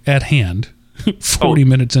topic at hand. 40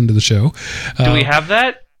 minutes into the show. Do we have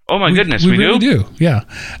that? Oh my goodness, we really do. Yeah.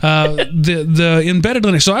 The embedded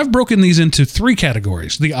Linux. So I've broken these into 3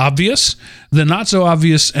 categories: the obvious, the not so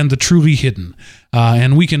obvious, and the truly hidden.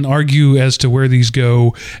 And we can argue as to where these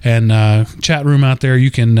go. And chat room out there,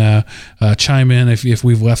 you can chime in if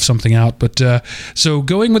we've left something out. But so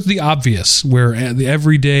going with the obvious, where the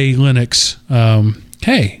everyday Linux.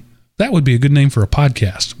 Hey, that would be a good name for a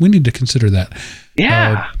podcast. We need to consider that.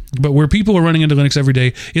 Yeah. But where people are running into Linux every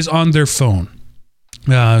day is on their phone.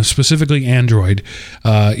 Specifically Android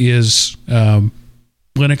is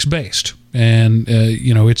Linux based, and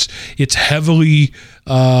it's heavily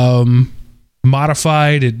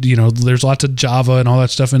modified. There's lots of Java and all that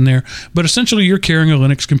stuff in there, but essentially you're carrying a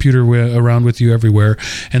Linux computer around with you everywhere.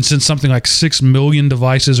 And since something like 6 million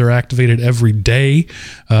devices are activated every day,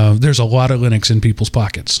 there's a lot of Linux in people's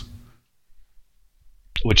pockets.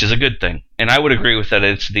 Which is a good thing. And I would agree with that.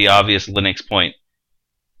 It's the obvious Linux point.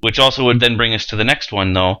 Which also would then bring us to the next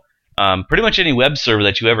one, though. Pretty much any web server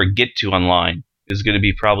that you ever get to online is going to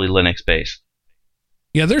be probably Linux-based.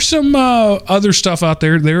 Yeah, there's some other stuff out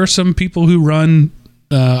there. There are some people who run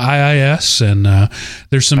IIS, and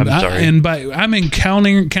there's some. I'm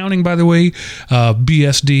counting by the way,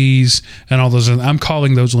 BSDs and all those. I'm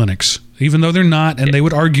calling those Linux, even though they're not, and they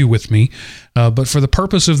would argue with me. But for the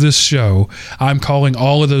purpose of this show, I'm calling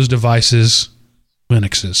all of those devices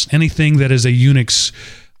Linuxes. Anything that is a Unix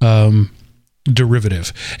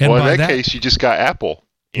derivative. And well, in that case, you just got Apple.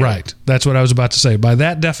 Right. That's what I was about to say. By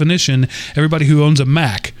that definition, everybody who owns a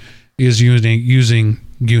Mac is using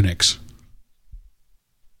Unix.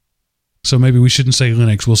 So maybe we shouldn't say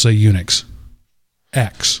Linux, we'll say Unix.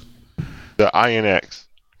 X. The INX.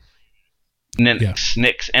 Nix.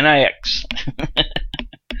 NIX.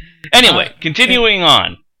 Anyway, continuing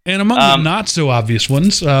on. And among the not so obvious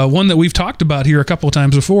ones, one that we've talked about here a couple of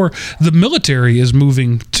times before, the military is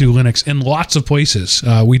moving to Linux in lots of places.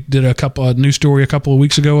 We did a news story a couple of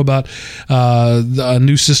weeks ago about a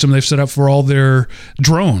new system they've set up for all their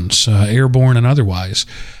drones, airborne and otherwise.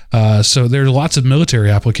 So there's lots of military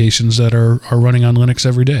applications that are running on Linux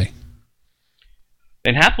every day.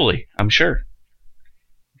 And happily, I'm sure.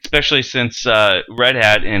 Especially since Red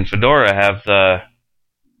Hat and Fedora have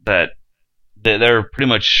that. They're pretty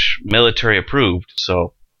much military approved,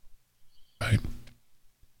 so. Right.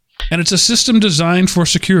 And it's a system designed for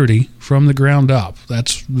security from the ground up.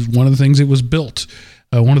 That's one of the things it was built.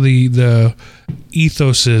 One of the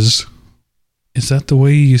ethoses. Is that the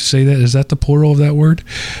way you say that? Is that the plural of that word?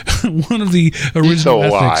 One of the original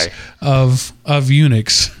ethics of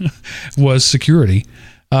Unix was security.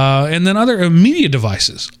 And then other media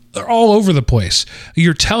devices. They're all over the place.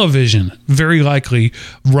 Your television very likely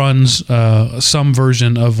runs some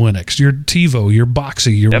version of Linux. Your TiVo, your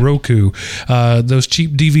Boxee, your Roku, those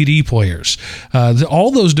cheap DVD players.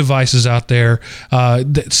 All those devices out there,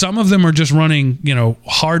 some of them are just running,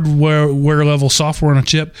 hardware level software on a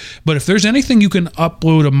chip. But if there's anything you can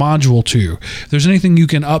upload a module to, if there's anything you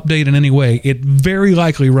can update in any way, it very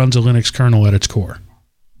likely runs a Linux kernel at its core.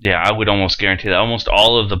 Yeah, I would almost guarantee that. Almost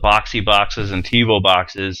all of the Boxee boxes and TiVo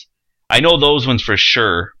boxes, I know those ones for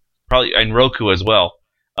sure, probably, and Roku as well.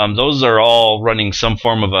 Those are all running some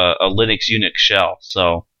form of a Linux Unix shell.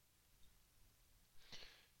 So,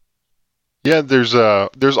 yeah, there's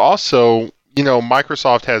also,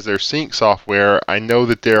 Microsoft has their Sync software. I know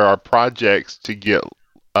that there are projects to get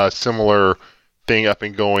a similar thing up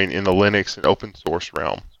and going in the Linux and open source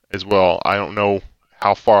realm as well. I don't know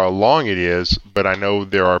how far along it is, but I know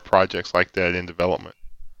there are projects like that in development.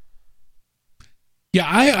 Yeah,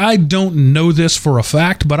 I don't know this for a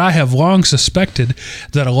fact, but I have long suspected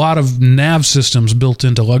that a lot of nav systems built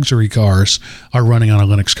into luxury cars are running on a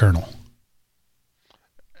Linux kernel.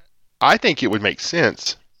 I think it would make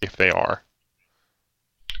sense if they are.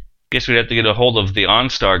 guess we'd have to get a hold of the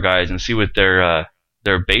OnStar guys and see what their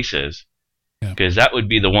base is, because that would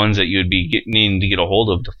be the ones that you'd be needing to get a hold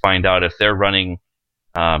of to find out if they're running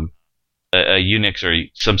a Unix or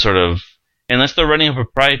some sort of, unless they're running a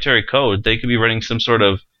proprietary code, they could be running some sort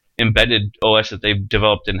of embedded OS that they've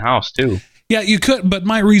developed in-house too. Yeah, you could, but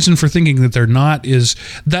my reason for thinking that they're not is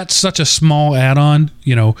that's such a small add-on.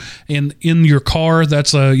 In your car,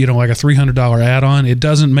 that's like a $300 add-on. It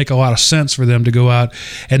doesn't make a lot of sense for them to go out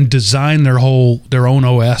and design their own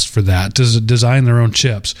OS for that, to design their own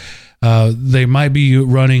chips. They might be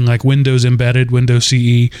running like Windows embedded, Windows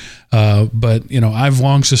CE, but I've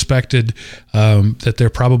long suspected that they're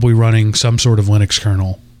probably running some sort of Linux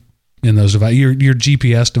kernel in those devices, your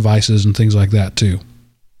GPS devices and things like that too.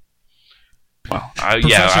 Well,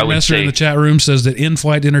 Professor I would Messer say in the chat room says that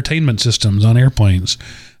in-flight entertainment systems on airplanes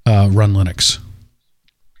run Linux.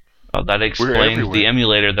 Well, that explains the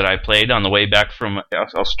emulator that I played on the way back from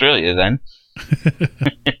Australia then.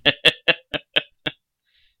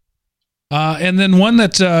 And then one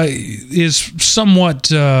that is somewhat,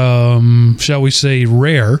 shall we say,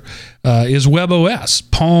 rare is WebOS.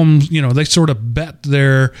 Palm, they sort of bet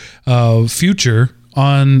their future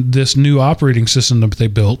on this new operating system that they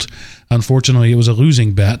built. Unfortunately, it was a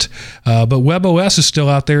losing bet. But WebOS is still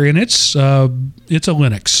out there, and it's a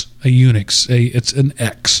Linux, a Unix, it's an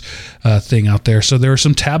X thing out there. So there are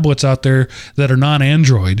some tablets out there that are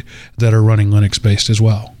non-Android that are running Linux-based as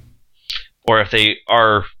well. Or if they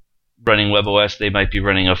are running WebOS, they might be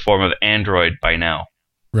running a form of Android by now.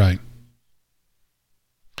 Right.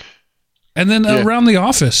 And then around the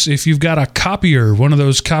office, if you've got a copier, one of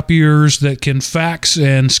those copiers that can fax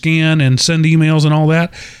and scan and send emails and all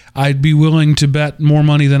that, I'd be willing to bet more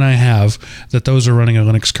money than I have that those are running a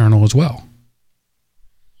Linux kernel as well.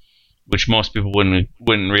 Which most people wouldn't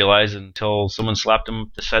realize until someone slapped them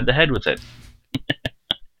beside the head with it.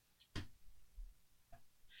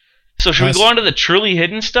 So should we go on to the truly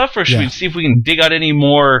hidden stuff, or should we see if we can dig out any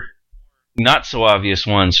more not so obvious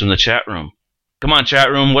ones from the chat room? Come on, chat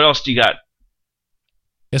room. What else do you got?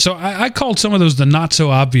 Yeah, so I called some of those the not so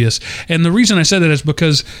obvious. And the reason I said that is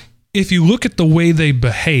because if you look at the way they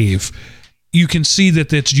behave, you can see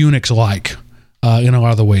that it's Unix-like in a lot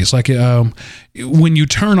of the ways. Like when you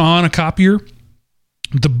turn on a copier,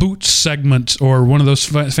 the boot segment or one of those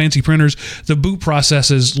fancy printers, the boot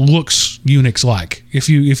processes looks Unix-like. If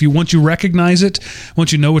you once you recognize it,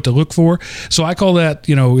 once you know what to look for. So I call that,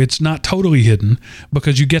 it's not totally hidden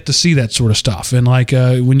because you get to see that sort of stuff. And like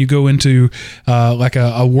when you go into like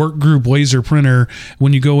a work group laser printer,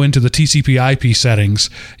 when you go into the TCP/IP settings,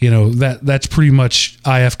 that's pretty much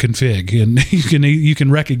IF config, and you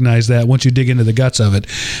can recognize that once you dig into the guts of it.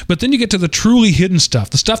 But then you get to the truly hidden stuff,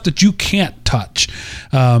 the stuff that you can't touch.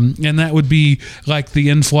 And that would be like the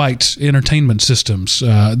in-flight entertainment systems.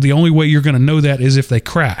 The only way you're going to know that is if they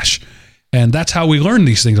crash. And that's how we learn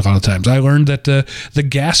these things a lot of times. I learned that the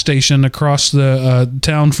gas station across the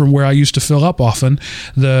town from where I used to fill up often,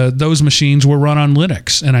 those machines were run on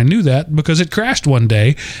Linux. And I knew that because it crashed one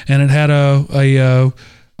day and it had a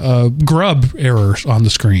grub error on the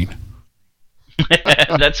screen.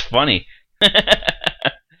 That's funny.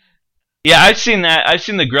 Yeah, I've seen that. I've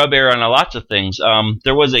seen the grub error on lots of things.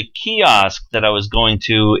 There was a kiosk that I was going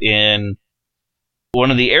to in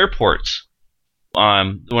one of the airports when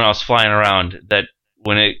I was flying around, that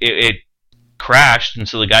when it crashed, and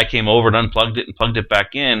so the guy came over and unplugged it and plugged it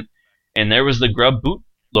back in, and there was the grub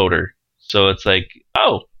bootloader. So it's like,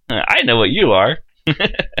 oh, I know what you are.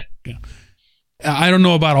 Yeah. I don't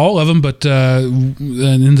know about all of them, but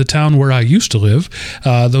in the town where I used to live,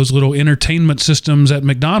 those little entertainment systems at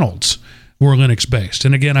McDonald's were Linux-based.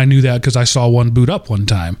 And again, I knew that because I saw one boot up one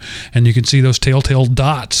time. And you can see those telltale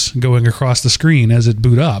dots going across the screen as it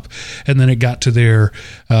boot up. And then it got to their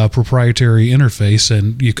proprietary interface,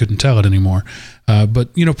 and you couldn't tell it anymore.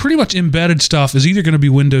 But, pretty much embedded stuff is either going to be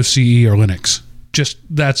Windows CE or Linux. Just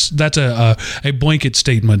that's a blanket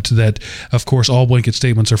statement that, of course, all blanket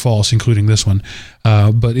statements are false, including this one.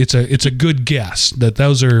 But it's a good guess that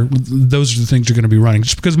those are the things you're going to be running,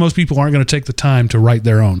 just because most people aren't going to take the time to write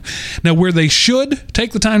their own. Now, where they should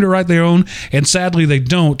take the time to write their own, and sadly they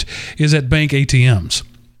don't, is at bank ATMs.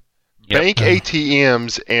 Bank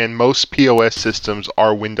ATMs and most POS systems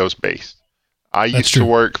are Windows based. I used to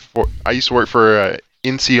work for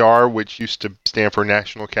NCR, which used to stand for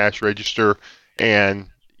National Cash Register. And,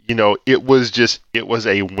 it was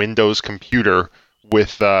a Windows computer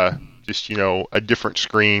with just, a different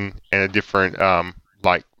screen and a different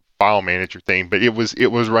like file manager thing. But it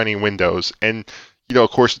was running Windows. And, of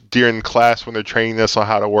course, during class when they're training us on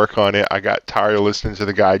how to work on it, I got tired of listening to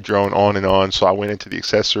the guy drone on and on. So I went into the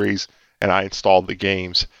accessories and I installed the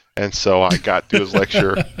games. And so I got through his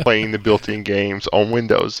lecture playing the built-in games on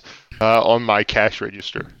Windows on my cash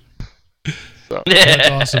register. So That's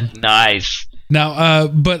awesome. Nice. Now,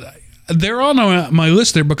 but they're on my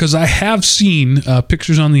list there because I have seen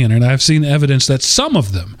pictures on the internet. I've seen evidence that some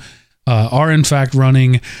of them are in fact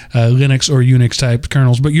running Linux or Unix type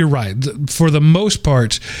kernels. But you're right. For the most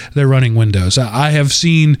part, they're running Windows. I have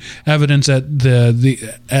seen evidence at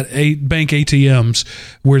at bank ATMs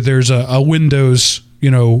where there's a Windows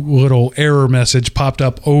little error message popped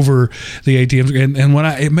up over the ATMs, and when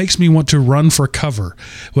it makes me want to run for cover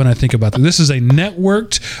when I think about that. This is a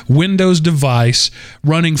networked Windows device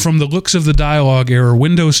running, from the looks of the dialog error,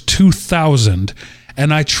 Windows 2000,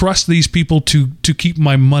 and I trust these people to keep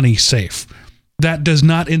my money safe. That does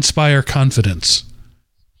not inspire confidence.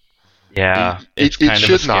 Yeah, it's it kind of a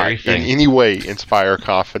should scary not thing. in any way inspire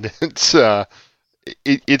confidence.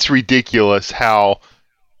 It's ridiculous how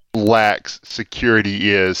lax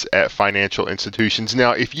security is at financial institutions.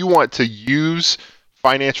 Now, if you want to use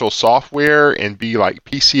financial software and be like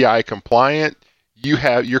PCI compliant,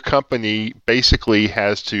 your company basically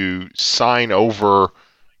has to sign over,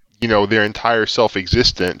 their entire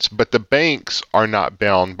self-existence. But the banks are not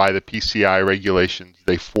bound by the PCI regulations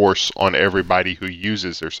they force on everybody who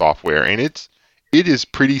uses their software, and it is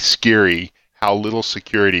pretty scary how little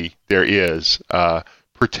security there is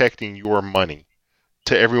protecting your money.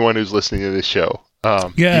 To everyone who's listening to this show,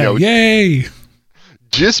 yay!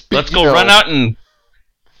 Let's go run out and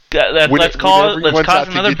let's cause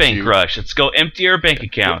another bank rush. Let's go empty our bank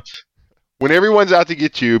accounts. When everyone's out to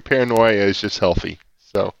get you, paranoia is just healthy.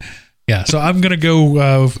 So yeah, so I'm gonna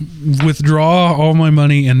go withdraw all my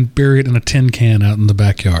money and bury it in a tin can out in the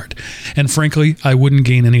backyard. And frankly, I wouldn't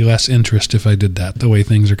gain any less interest if I did that. The way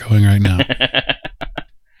things are going right now,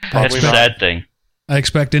 That's a sad thing. I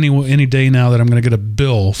expect any day now that I'm going to get a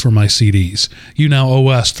bill for my CDs. You now owe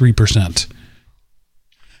us 3%.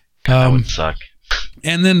 That would suck.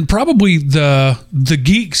 And then probably the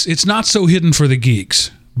geeks. It's not so hidden for the geeks,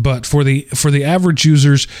 but for the average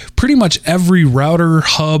users, pretty much every router,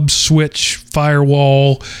 hub, switch,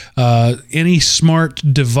 firewall, any smart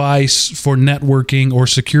device for networking or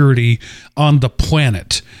security on the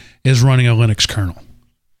planet is running a Linux kernel.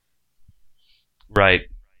 Right.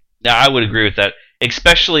 Yeah, I would agree with that.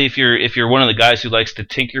 Especially if you're one of the guys who likes to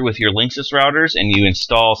tinker with your Linksys routers and you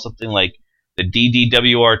install something like the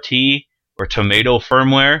DDWRT or Tomato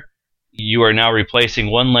firmware, you are now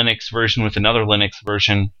replacing one Linux version with another Linux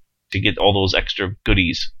version to get all those extra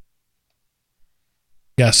goodies.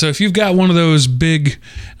 Yeah, so if you've got one of those big,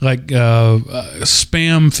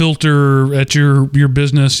 spam filter at your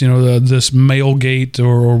business, this Mailgate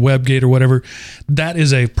or WebGate or whatever, that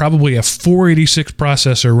is probably a 486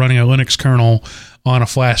 processor running a Linux kernel on a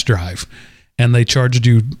flash drive, and they charged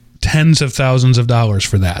you tens of thousands of dollars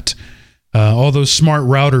for that. All those smart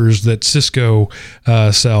routers that Cisco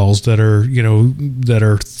sells that are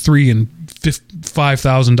 $3,000 and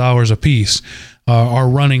 $5,000 a piece are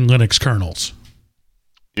running Linux kernels.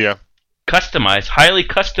 Yeah. Highly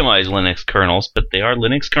customized Linux kernels, but they are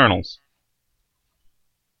Linux kernels.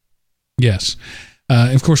 Yes.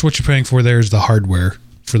 Of course, what you're paying for there is the hardware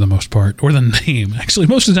for the most part, or the name. Actually,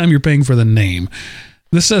 most of the time you're paying for the name.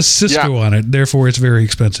 This says Cisco on it, therefore it's very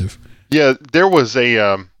expensive. Yeah, there was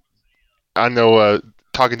I know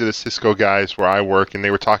talking to the Cisco guys where I work, and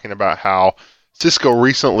they were talking about how Cisco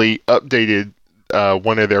recently updated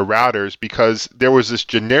one of their routers because there was this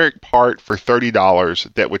generic part for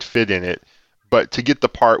 $30 that would fit in it, but to get the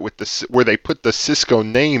part with where they put the Cisco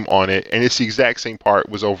name on it, and it's the exact same part,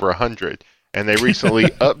 was over $100. And they recently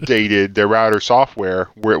updated their router software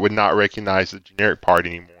where it would not recognize the generic part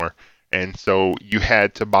anymore, and so you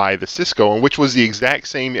had to buy the Cisco, and which was the exact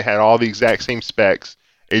same. It had all the exact same specs.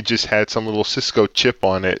 It just had some little Cisco chip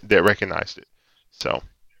on it that recognized it. So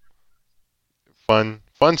fun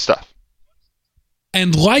stuff.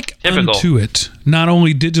 And Typical. unto it, not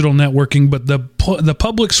only digital networking, but the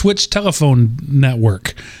public switch telephone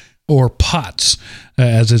network, or POTS,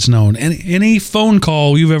 as it's known. Any phone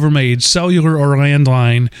call you've ever made, cellular or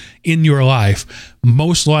landline, in your life,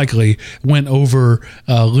 most likely went over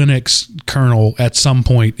a Linux kernel at some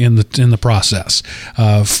point in the process.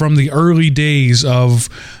 From the early days of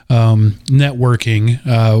networking,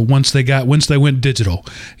 once they went digital,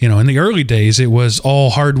 in the early days it was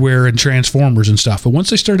all hardware and transformers and stuff. But once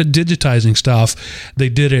they started digitizing stuff, they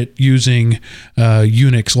did it using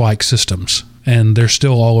Unix-like systems, and they're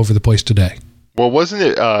still all over the place today. Well, wasn't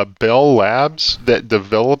it Bell Labs that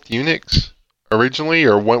developed Unix originally,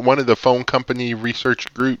 or one of the phone company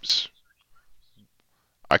research groups?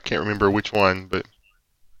 I can't remember which one, but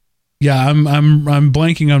yeah, I'm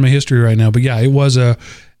blanking on my history right now. But yeah, it was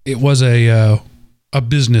it was a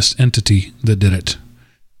business entity that did it,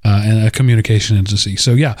 and a communication entity.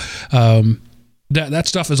 So yeah, that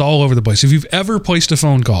stuff is all over the place. If you've ever placed a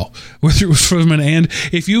phone call, whether it was from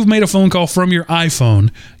if you've made a phone call from your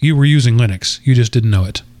iPhone, you were using Linux. You just didn't know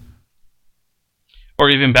it. Or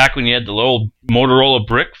even back when you had the little Motorola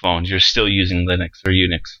brick phones, you're still using Linux or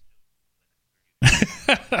Unix.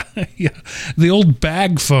 Yeah, the old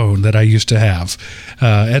bag phone that I used to have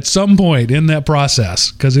at some point in that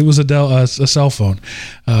process, because it was a cell phone.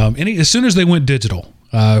 As soon as they went digital,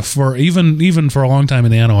 for even for a long time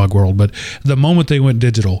in the analog world, but the moment they went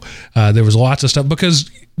digital, there was lots of stuff, because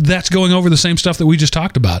that's going over the same stuff that we just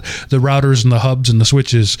talked about: the routers and the hubs and the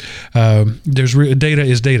switches. Data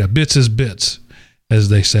is data, bits is bits, as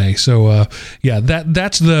they say. So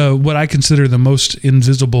that's what I consider the most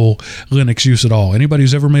invisible Linux use at all. Anybody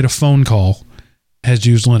who's ever made a phone call has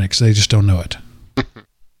used Linux. They just don't know it.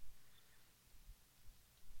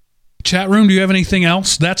 Chat room, do you have anything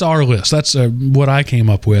else? That's our list. That's what I came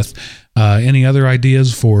up with. Any other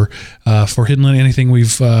ideas for Hidden Linux? Anything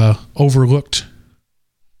we've overlooked?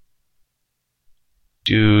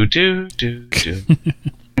 Do.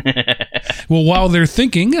 Well, while they're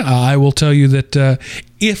thinking, I will tell you that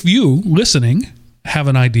if you, listening, have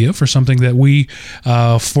an idea for something that we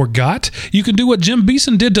forgot, you can do what Jim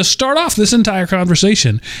Beeson did to start off this entire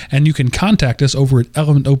conversation, and you can contact us over at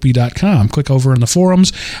elementop.com. Click over in the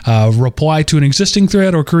forums, reply to an existing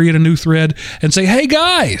thread or create a new thread, and say, hey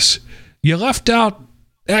guys, you left out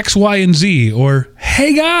X, Y, and Z, or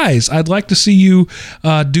hey guys, I'd like to see you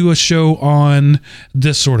do a show on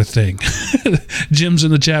this sort of thing. Jim's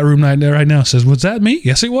in the chat room right now, says, was that me?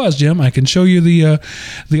 Yes, it was, Jim. I can show you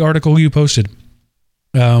the article you posted.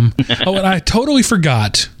 And I totally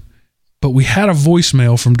forgot, but we had a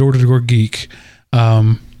voicemail from Door to Door Geek.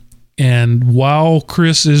 And while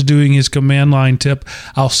Chris is doing his command line tip,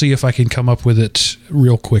 I'll see if I can come up with it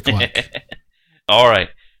real quick. All right.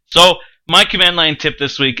 So my command line tip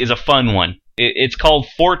this week is a fun one. It's called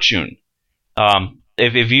Fortune.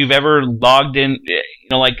 If you've ever logged in,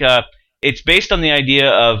 it's based on the idea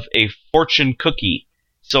of a fortune cookie.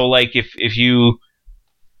 So like if you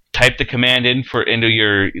type the command into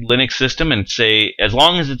your Linux system and say, as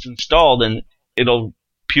long as it's installed, and it'll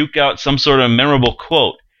puke out some sort of memorable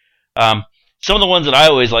quote. Some of the ones that I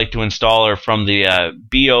always like to install are from the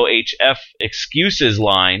BOHF excuses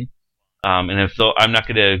line. And I'm not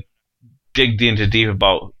going to dig into deep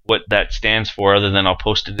about what that stands for, other than I'll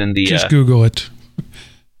post it in the... Just Google it.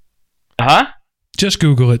 Huh? Just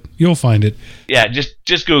Google it. You'll find it. Yeah,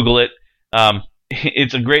 just Google it.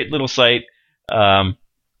 It's a great little site.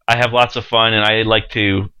 I have lots of fun, and I like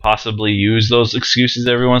to possibly use those excuses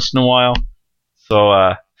every once in a while.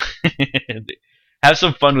 So have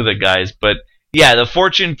some fun with it, guys. But yeah, the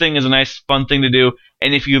Fortune thing is a nice, fun thing to do.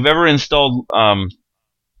 And if you've ever installed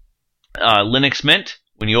Linux Mint,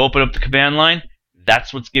 when you open up the command line,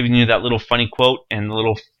 that's what's giving you that little funny quote and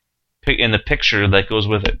the picture that goes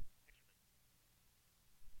with it.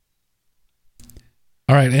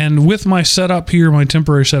 All right, and with my setup here, my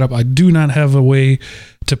temporary setup, I do not have a way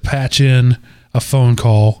to patch in a phone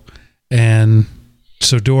call, and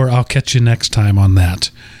so Dor, I'll catch you next time on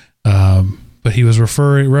that. But he was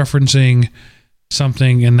referencing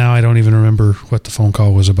something, and now I don't even remember what the phone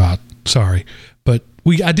call was about. Sorry, but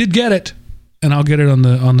I did get it, and I'll get it on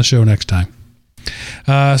the show next time.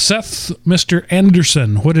 Seth, Mr.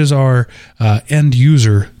 Anderson, what is our end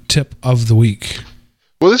user tip of the week?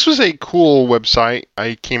 Well, this was a cool website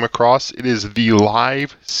I came across. It is the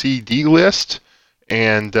Live CD List,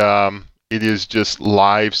 and it is just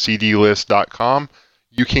livecdlist.com.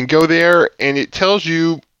 You can go there, and it tells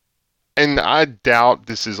you, and I doubt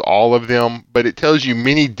this is all of them, but it tells you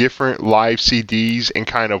many different live CDs and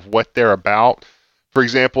kind of what they're about. For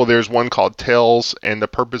example, there's one called Tells, and the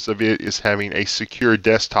purpose of it is having a secure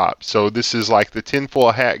desktop. So this is like the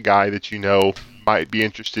tinfoil hat guy that you know might be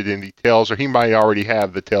interested in the Tells, or he might already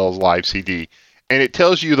have the Tells live CD. And it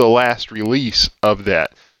tells you the last release of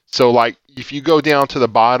that. So like if you go down to the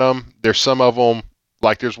bottom, there's some of them,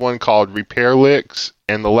 like there's one called Repair Licks,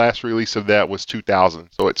 and the last release of that was 2000.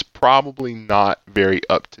 So it's probably not very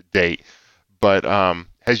up to date. But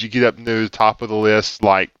as you get up near the top of the list,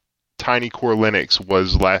 like Tiny Core Linux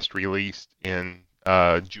was last released in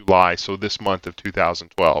July, so this month of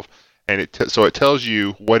 2012. And so it tells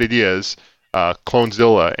you what it is.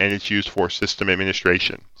 Clonezilla, and it's used for system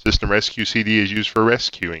administration. System Rescue CD is used for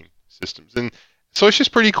rescuing systems, and so it's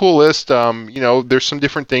just pretty cool list. There's some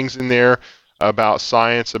different things in there about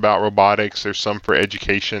science, about robotics. There's some for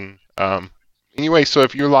education. Anyway, so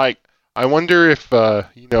if you're like, I wonder if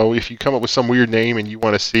if you come up with some weird name and you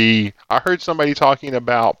want to see. I heard somebody talking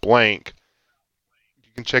about blank. You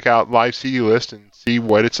can check out Live CD List and see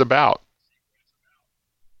what it's about.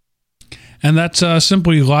 And that's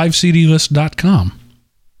simply livecdlist.com.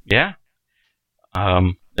 Yeah.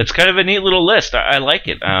 It's kind of a neat little list. I like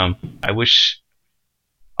it. I wish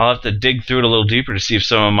I'll have to dig through it a little deeper to see if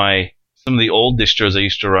some of the old distros I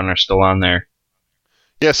used to run are still on there.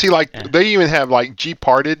 Yeah, see, they even have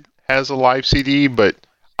G-Parted has a live CD, but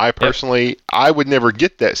I personally, I would never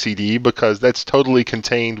get that CD because that's totally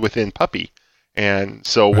contained within Puppy. And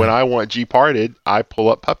so when I want G-Parted, I pull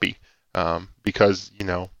up Puppy because,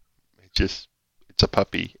 it's a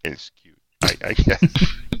puppy and it's cute. I guess.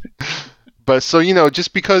 But so,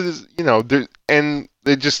 just because,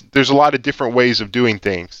 there's a lot of different ways of doing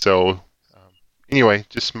things. So anyway,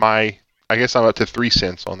 I guess I'm up to 3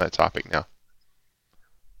 cents on that topic now.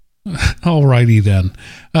 Alrighty then.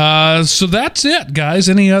 So that's it, guys.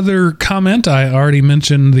 Any other comment? I already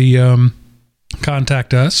mentioned the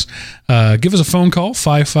contact us. Give us a phone call,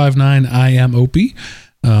 559-IM-OPI,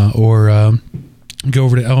 or go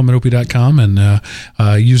over to elementopie.com and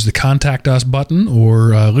use the contact us button,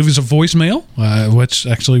 or leave us a voicemail, which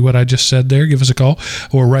actually what I just said there. Give us a call,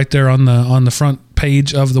 or right there on the front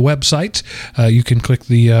page of the website, you can click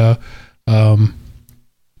the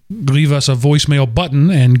leave us a voicemail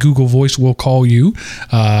button, and Google Voice will call you.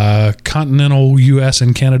 Continental U.S.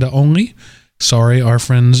 and Canada only. Sorry, our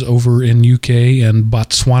friends over in UK and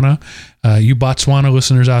Botswana. You Botswana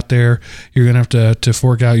listeners out there, you're going to have to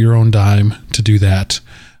fork out your own dime to do that.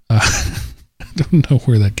 I don't know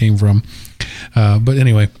where that came from. But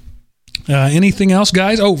anyway, anything else,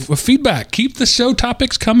 guys? Oh, feedback. Keep the show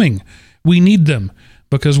topics coming. We need them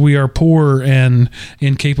because we are poor and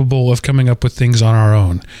incapable of coming up with things on our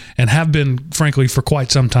own, and have been, frankly, for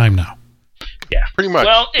quite some time now. Yeah. Pretty much.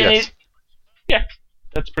 Well, yes. Yeah,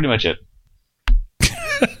 that's pretty much it.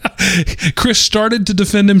 Chris started to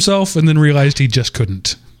defend himself and then realized he just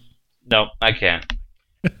couldn't. No, I can't.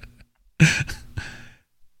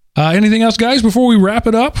 Anything else, guys, before we wrap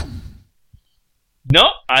it up?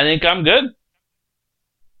 No, I think I'm good.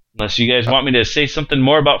 Unless you guys want me to say something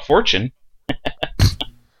more about Fortune.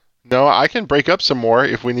 No, I can break up some more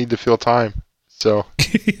if we need to fill time. So,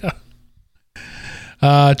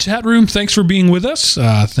 yeah. Chat room, thanks for being with us.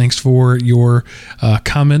 Thanks for your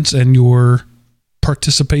comments and your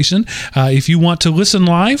participation. If you want to listen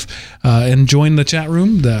live and join the chat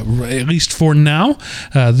room, at least for now,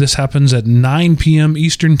 this happens at 9 p.m.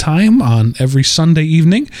 Eastern Time on every Sunday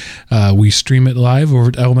evening. We stream it live over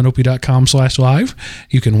at elementopie.com/live.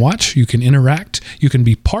 You can watch, you can interact, you can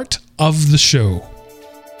be part of the show.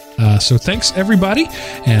 So thanks, everybody.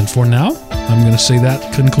 And for now, I'm going to say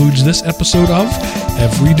that concludes this episode of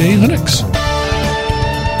Everyday Linux.